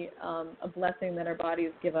definitely a blessing that our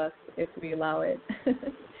bodies give us if we allow it.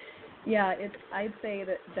 Yeah, I'd say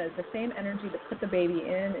that the same energy that put the baby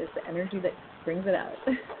in is the energy that brings it out.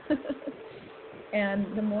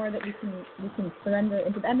 And the more that we can surrender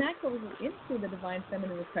into that, and that goes into the divine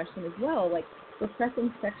feminine repression as well, like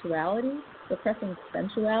repressing sexuality, repressing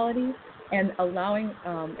sensuality, and allowing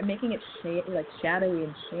and making it shadowy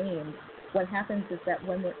and shamed. What happens is that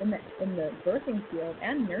when we're in the birthing field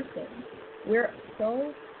and nursing, we're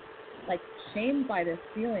so shamed by this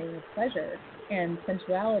feeling of pleasure and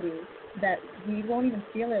sensuality that we won't even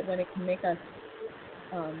feel it when it can make us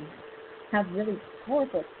have really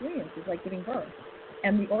powerful experiences like giving birth.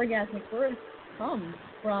 And the orgasmic birth comes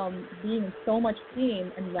from being in so much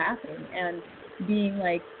pain and laughing and being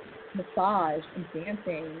massaged and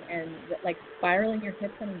dancing and spiraling your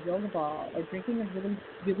hips on a yoga ball, or drinking a really,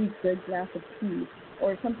 really good glass of tea,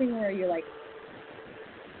 or something where you're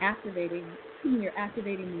activating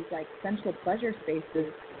these sensual pleasure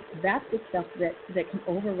spaces. That's the stuff that can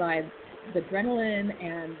override the adrenaline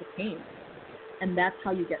and the pain, and that's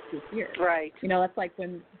how you get through fear. Right. That's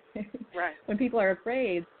when right. when people are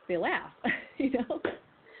afraid, they laugh.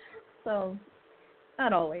 So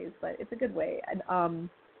not always, but it's a good way. And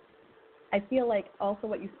I feel like also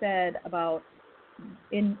what you said about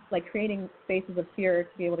creating spaces of fear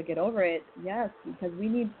to be able to get over it. Yes, because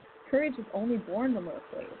courage is only born when we're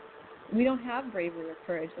afraid. We don't have bravery or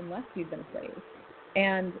courage unless we've been afraid.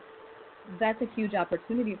 And that's a huge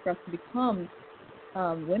opportunity for us to become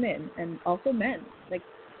women, and also men,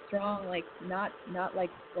 strong, like not like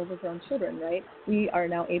overgrown children, right? We are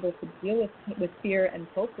now able to deal with fear and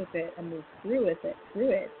cope with it and move through it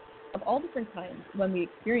of all different kinds when we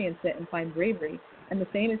experience it and find bravery. And the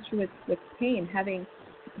same is true with pain. Having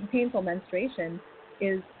painful menstruation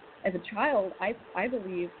is, as a child, I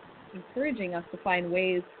believe, encouraging us to find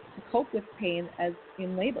ways to cope with pain as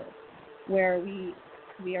in labor, where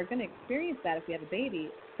we are going to experience that if we have a baby.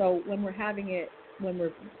 So when we're having it, when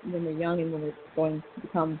we're young and when we're going to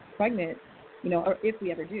become pregnant, or if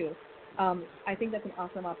we ever do, I think that's an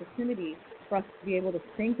awesome opportunity for us to be able to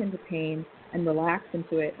sink into pain and relax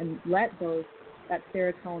into it and let that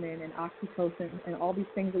serotonin and oxytocin and all these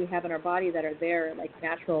things that we have in our body that are there, like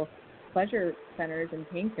natural pleasure centers and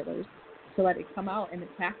painkillers, to let it come out and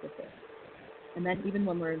practice it. And then even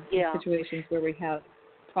when we're in situations where we have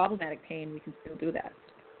problematic pain, we can still do that.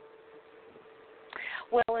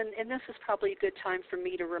 Well, and this is probably a good time for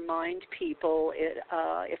me to remind people,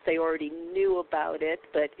 if they already knew about it,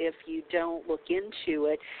 but if you don't, look into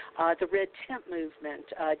it, the Red Tent Movement.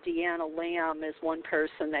 Deanna Lamb is one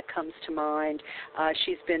person that comes to mind.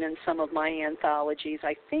 She's been in some of my anthologies.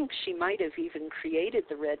 I think she might have even created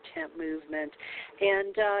the Red Tent Movement.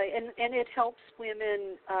 And it helps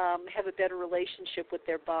women have a better relationship with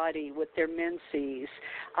their body, with their menses,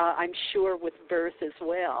 I'm sure with birth as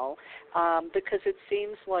well, because it seems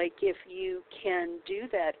like if you can do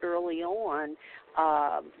that early on,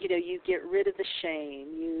 you get rid of the shame.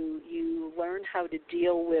 You learn how to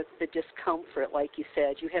deal with the discomfort, like you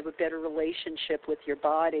said. You have a better relationship with your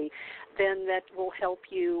body. Then that will help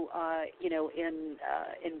you, in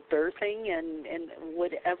birthing and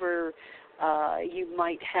whatever you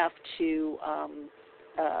might have to,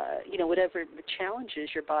 whatever challenges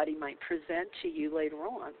your body might present to you later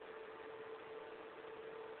on.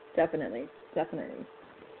 Definitely.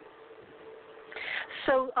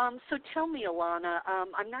 So tell me, Alana,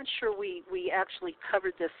 I'm not sure we actually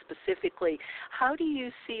covered this specifically. How do you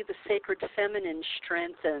see the sacred feminine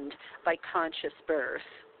strengthened by conscious birth?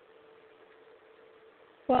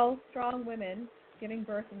 Well, strong women giving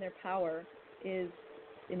birth in their power is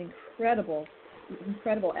an incredible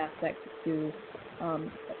aspect to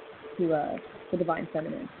the divine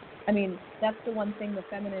feminine. I mean, that's the one thing the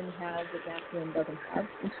feminine has that masculine doesn't have,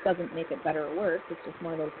 which doesn't make it better or worse. It's just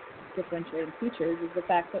one of those differentiating features, is the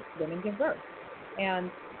fact that women give birth.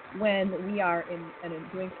 And when we are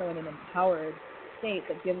doing so in an empowered state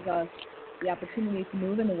that gives us the opportunity to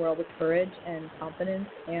move in the world with courage and confidence,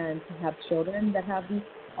 and to have children that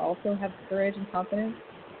also have courage and confidence,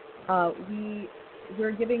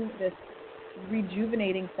 we're giving this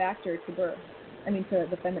rejuvenating factor to birth. To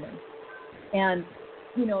the feminine. And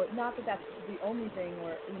not that that's the only thing,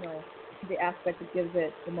 or the aspect that gives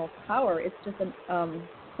it the most power. It's just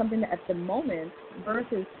something that at the moment, birth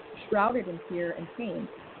is shrouded in fear and pain.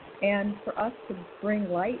 And for us to bring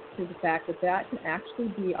light to the fact that can actually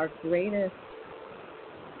be our greatest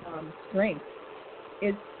strength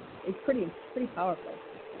is pretty powerful.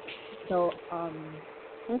 So,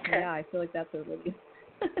 yeah, I feel like that's a really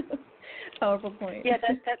powerful point. Yeah,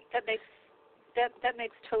 that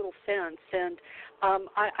makes total sense. And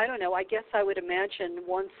I don't know, I guess I would imagine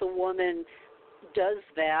once a woman does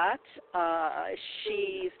that,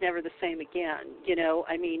 she's never the same again.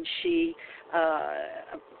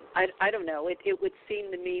 I don't know. It would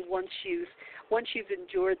seem to me once you've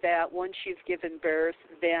endured that, once you've given birth,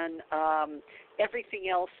 then everything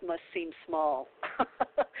else must seem small.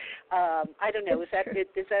 I don't know. Is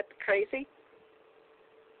that crazy?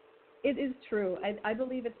 It is true. I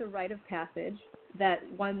believe it's a rite of passage that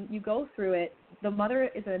when you go through it, the mother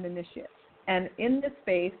is an initiate. And in this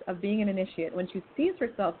space of being an initiate, when she sees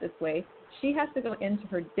herself this way, she has to go into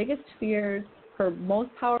her biggest fears, her most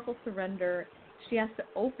powerful surrender. She has to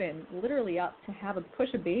open literally up to push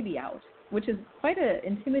a baby out, which is quite an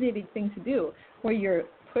intimidating thing to do, where you're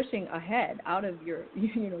pushing a head out of your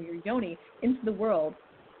yoni into the world.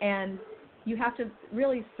 And you have to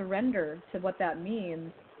really surrender to what that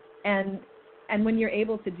means. And when you're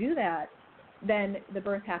able to do that, then the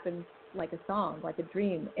birth happens like a song, like a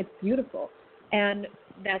dream. It's beautiful. And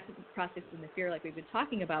that's the process in the fear like we've been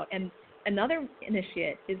talking about. And another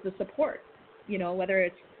initiate is the support. Whether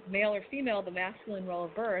it's male or female, the masculine role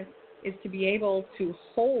of birth is to be able to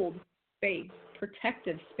hold space,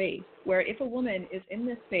 protective space, where if a woman is in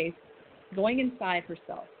this space going inside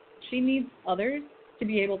herself, she needs others to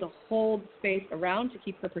be able to hold space around to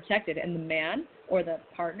keep her protected. And the man or the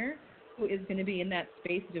partner who is going to be in that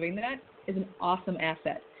space doing that is an awesome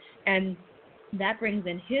asset. And that brings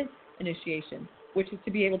in his initiation, which is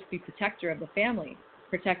to be able to be protector of the family,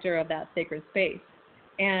 protector of that sacred space.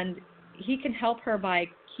 And he can help her by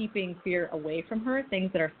keeping fear away from her,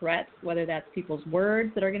 things that are threats, whether that's people's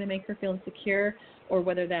words that are going to make her feel insecure, or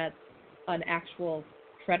whether that's an actual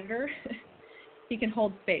predator. He can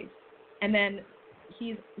hold space. And then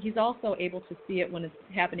he's also able to see it when it's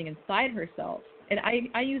happening inside herself. And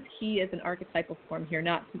I use he as an archetypal form here,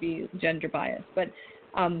 not to be gender biased, but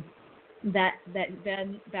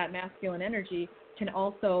that masculine energy can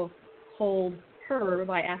also hold her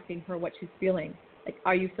by asking her what she's feeling. Like,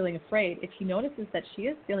 are you feeling afraid? If he notices that she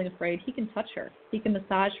is feeling afraid, he can touch her. He can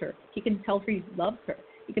massage her. He can tell her he loves her.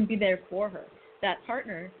 He can be there for her. That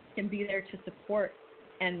partner can be there to support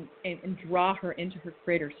and draw her into her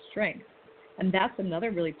greater strength. And that's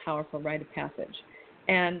another really powerful rite of passage.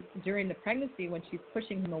 And during the pregnancy, when she's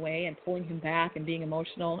pushing him away and pulling him back and being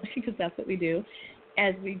emotional, because that's what we do,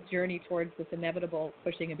 as we journey towards this inevitable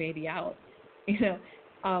pushing a baby out,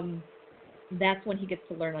 that's when he gets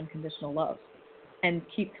to learn unconditional love and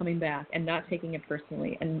keep coming back and not taking it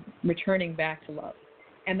personally and returning back to love.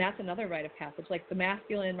 And that's another rite of passage. Like the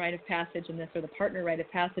masculine rite of passage in this, or the partner rite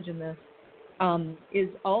of passage in this, is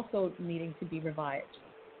also needing to be revived.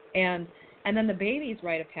 And then the baby's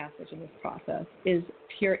rite of passage in this process is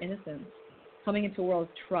pure innocence, coming into a world of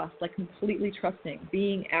trust, like completely trusting,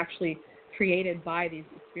 being actually created by these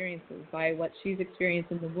experiences, by what she's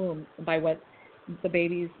experienced in the womb, by what the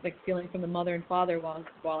baby's like feeling from the mother and father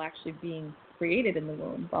while actually being created in the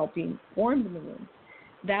womb, while being formed in the womb.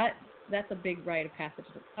 That's a big rite of passage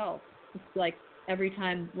in itself. It's like every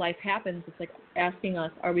time life happens, it's like asking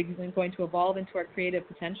us, are we going to evolve into our creative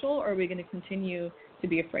potential, or are we going to continue to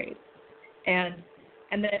be afraid? And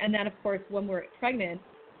then, of course, when we're pregnant,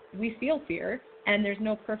 we feel fear, and there's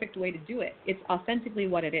no perfect way to do it. It's authentically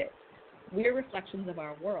what it is. We're reflections of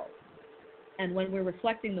our world. And when we're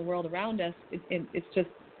reflecting the world around us, it's just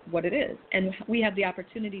what it is. And we have the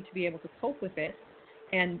opportunity to be able to cope with it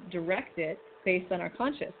and direct it based on our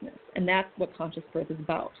consciousness. And that's what conscious birth is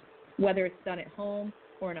about. Whether it's done at home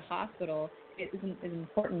or in a hospital, it isn't as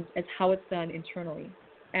important as how it's done internally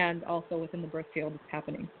and also within the birth field it's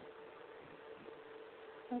happening.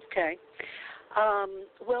 Okay.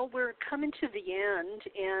 Well, we're coming to the end,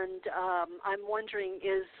 and I'm wondering,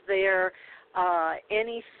 is there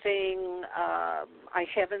anything I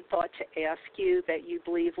haven't thought to ask you that you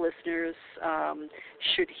believe listeners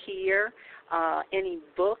should hear? Any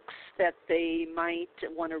books that they might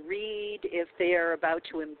want to read if they are about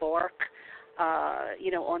to embark,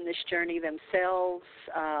 on this journey themselves?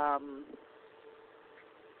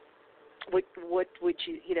 What would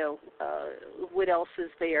you, what else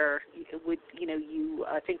is there? You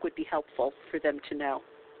think would be helpful for them to know?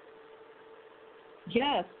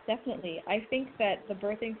 Yes, definitely. I think that the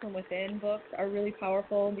Birthing from Within books are really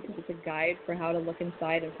powerful because it's a guide for how to look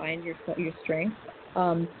inside and find your strength.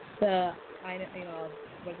 The Ina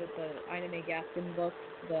May Gaskin book,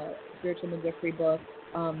 the Spiritual Midwifery book,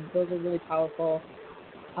 those are really powerful.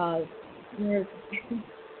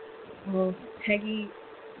 Peggy.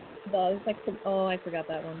 I forgot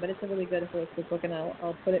that one, but it's a really good holistic book, and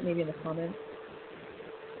I'll put it maybe in the comments.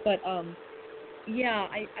 But I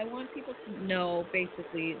want people to know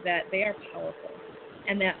basically that they are powerful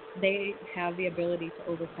and that they have the ability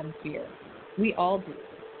to overcome fear. We all do.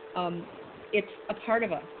 It's a part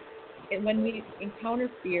of us. And when we encounter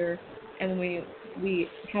fear and when we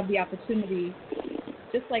have the opportunity,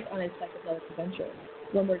 just like on a psychedelic adventure,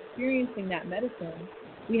 when we're experiencing that medicine,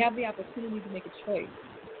 we have the opportunity to make a choice.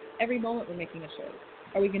 Every moment we're making a choice.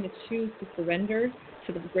 Are we going to choose to surrender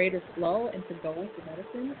to the greater flow and to go with the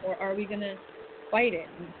medicine, or are we going to fight it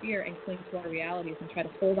in fear and cling to our realities and try to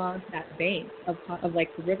hold on to that bank of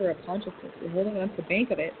like the river of consciousness? We're holding on to the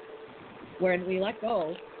bank of it, where we let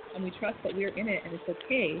go and we trust that we're in it and it's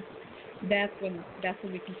okay. That's when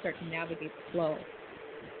we can start to navigate the flow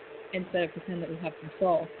instead of pretend that we have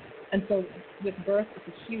control. And so with birth, it's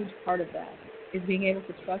a huge part of that, is being able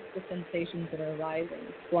to trust the sensations that are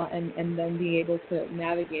arising and then being able to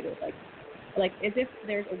navigate it like as if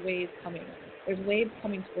there's a wave coming. There's waves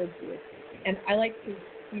coming towards you. And I like to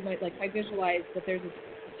I visualize that there's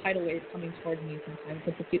a tidal wave coming towards me sometimes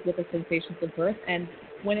with the sensations of birth. And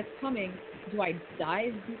when it's coming, do I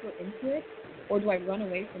dive deeper into it, or do I run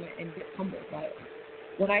away from it and get humbled by it?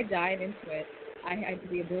 When I dive into it, I have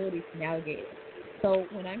the ability to navigate it. So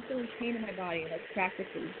when I'm feeling pain in my body, like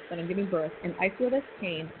practically when I'm giving birth, and I feel this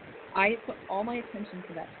pain, I put all my attention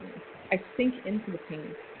to that pain. I sink into the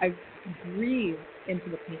pain. I breathe into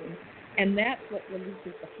the pain. And that's what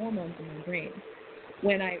releases the hormones in my brain.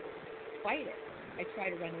 When I fight it, I try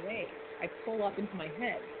to run away, I pull up into my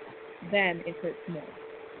head, then it hurts more.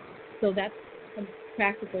 So that's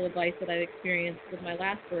practical advice that I experienced with my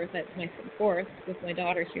last birth, at my fourth, with my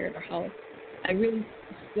daughter here at our house, I really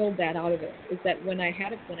distilled that out of it. Is that when I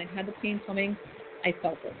had the pain coming, I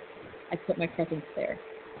felt it. I put my presence there,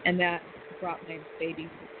 and that brought my baby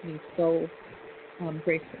to me so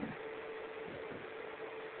gracefully.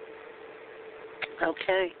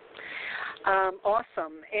 Okay.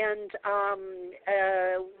 Awesome. And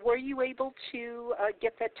were you able to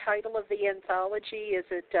get that title of the anthology? Is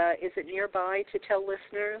it nearby to tell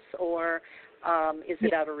listeners, or is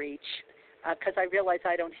it out of reach? Because I realize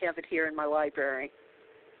I don't have it here in my library.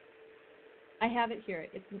 I have it here.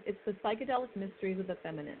 It's the Psychedelic Mysteries of the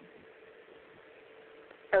Feminine.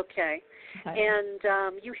 Okay. And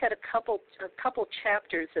you had a couple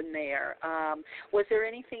chapters in there. Was there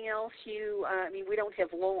anything else I mean, we don't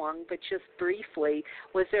have long, but just briefly,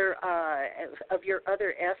 was there, of your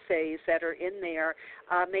other essays that are in there,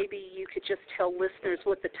 maybe you could just tell listeners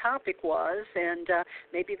what the topic was, and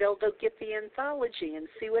maybe they'll go get the anthology and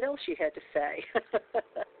see what else you had to say.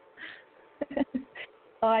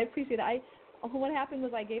 I appreciate it. What happened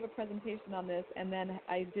was I gave a presentation on this, and then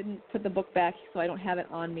I didn't put the book back, so I don't have it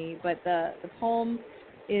on me. But the poem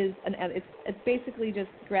is it's basically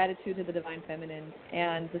just gratitude to the divine feminine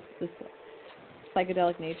and this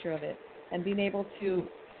psychedelic nature of it, and being able to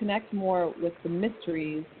connect more with the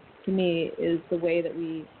mysteries. To me, is the way that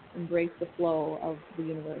we embrace the flow of the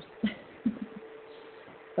universe.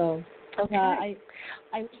 So, okay. I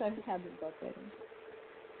wish I had this book written.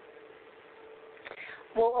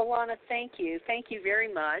 Well, Alana, thank you. Thank you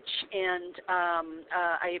very much, and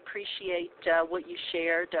I appreciate what you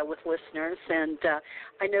shared with listeners, and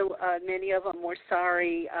I know many of them were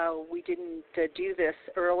sorry we didn't do this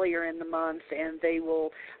earlier in the month, and they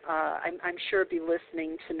will, I'm sure, be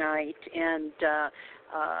listening tonight. And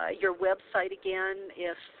your website again,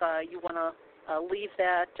 if you want to leave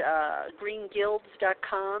that,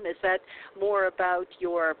 greenguilds.com. Is that more about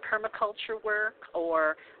your permaculture work,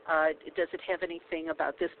 or does it have anything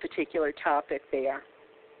about this particular topic there?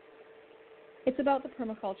 It's about the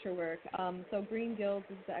permaculture work. So Green Guilds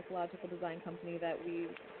is the ecological design company that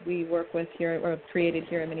we work with here, or created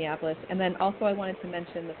here in Minneapolis. And then also I wanted to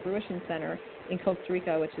mention the Fruition Center in Costa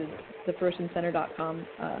Rica, which is thefruitioncenter.com.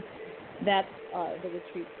 That's the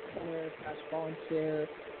retreat center / volunteer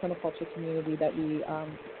permaculture community that we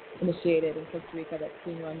initiated in Costa Rica, that's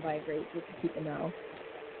being run by a great group of people now.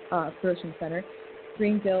 Fruition Center.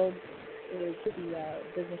 Green Guilds is the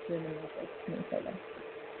business here in Minneapolis, Minnesota.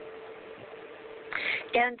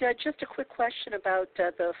 And just a quick question about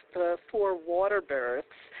the 4 water births.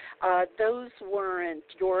 Those weren't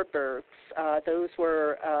your births. Those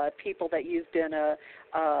were people that you've been a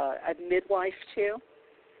midwife to?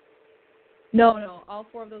 No. All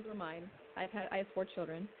 4 of those were mine. I have 4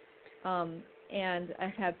 children, and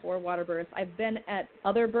I've had 4 water births. I've been at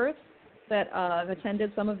other births that I've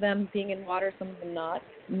attended, some of them being in water, some of them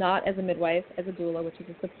not as a midwife, as a doula, which is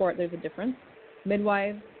a support. There's a difference.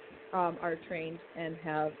 Midwives are trained and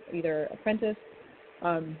have either apprenticed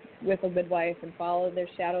with a midwife and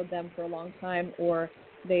shadowed them for a long time, or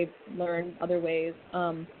they've learned other ways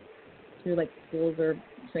through like schools or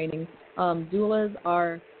training. Doulas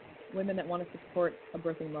are women that want to support a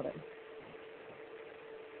birthing mother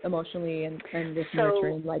emotionally and with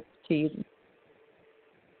nurturing, like teas.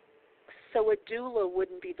 So a doula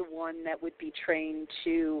wouldn't be the one that would be trained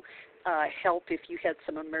to help if you had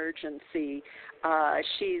some emergency.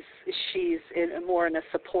 She's more in a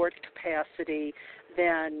support capacity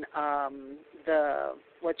than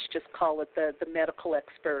let's just call it the medical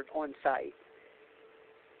expert on site.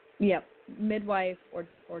 Yep, midwife or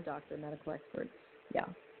doctor, medical expert. Yeah.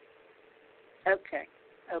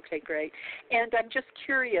 Okay, great. And I'm just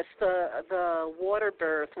curious, the water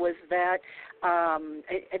birth, was that,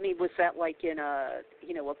 was that like in a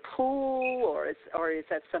pool, or is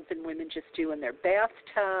that something women just do in their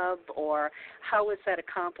bathtub, or how is that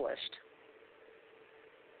accomplished?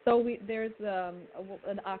 So there's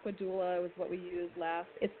an aqua doula was what we used last.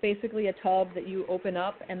 It's basically a tub that you open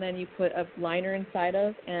up and then you put a liner inside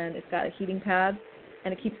of, and it's got a heating pad.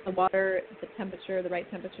 And it keeps the water, the right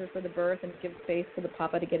temperature for the birth, and gives space for the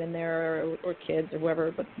papa to get in there, or kids, or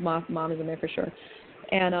whoever, but mom is in there for sure.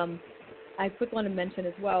 And I quickly want to mention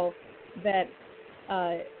as well that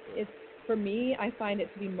for me, I find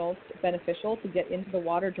it to be most beneficial to get into the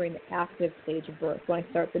water during the active stage of birth, when I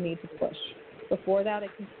start the need to push. Before that, it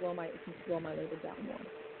can slow my labor down more.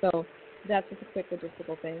 So that's just a quick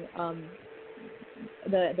logistical thing.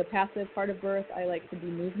 The passive part of birth, I like to be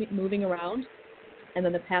moving around. And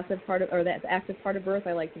then the active part of birth,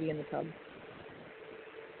 I like to be in the tub.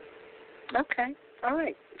 Okay. All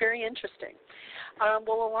right. Very interesting.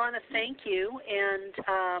 Well, Alana, thank you, and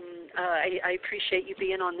I appreciate you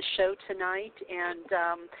being on the show tonight, and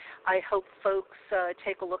I hope folks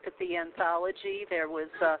take a look at the anthology. There was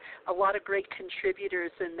a lot of great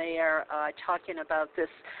contributors in there talking about this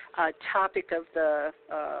topic of the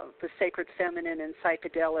sacred feminine and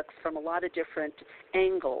psychedelics from a lot of different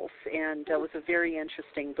angles, and it was a very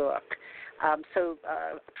interesting book. So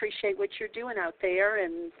appreciate what you're doing out there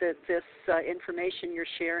and this information you're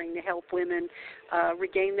sharing to help women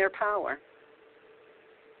regain their power.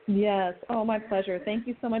 Yes. Oh, my pleasure. Thank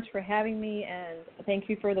you so much for having me, and thank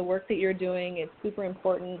you for the work that you're doing. It's super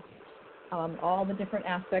important. All the different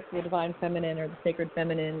aspects of the divine feminine or the sacred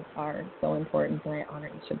feminine are so important, and I honor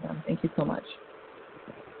each of them. Thank you so much.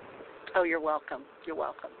 Oh, you're welcome. You're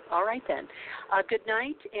welcome. All right, then. Good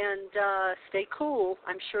night, and stay cool.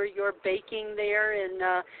 I'm sure you're baking there in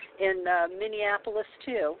Minneapolis,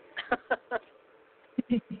 too.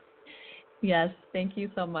 Yes, thank you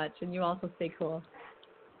so much, and you also stay cool.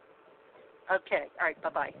 Okay. All right,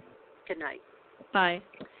 bye-bye. Good night. Bye.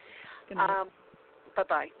 Good night.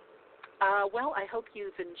 Bye-bye. Well, I hope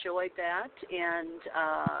you've enjoyed that, and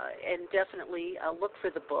definitely look for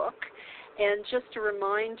the book. And just a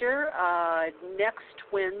reminder, next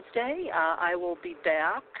Wednesday I will be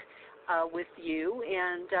back with you,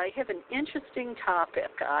 and I have an interesting topic.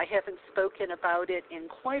 I haven't spoken about it in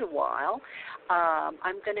quite a while.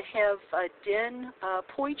 I'm going to have Den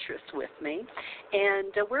Poitras with me,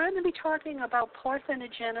 and we're going to be talking about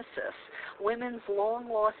parthenogenesis, women's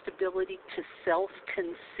long-lost ability to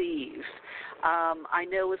self-conceive. I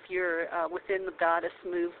know if you're within the goddess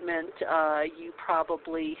movement, you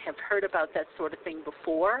probably have heard about that sort of thing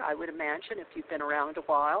before, I would imagine, if you've been around a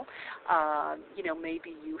while.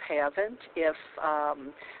 Maybe you haven't if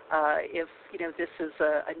this is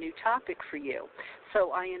a new topic for you.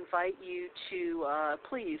 So I invite you to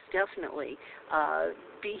please definitely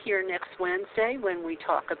be here next Wednesday when we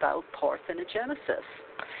talk about parthenogenesis.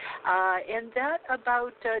 And that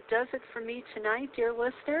about does it for me tonight, dear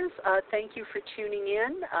listeners. Thank you for tuning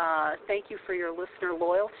in. Thank you for your listener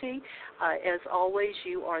loyalty. As always,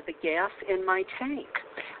 you are the gas in my tank.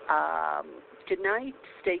 Good night,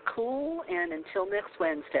 stay cool, and until next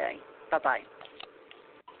Wednesday, bye-bye.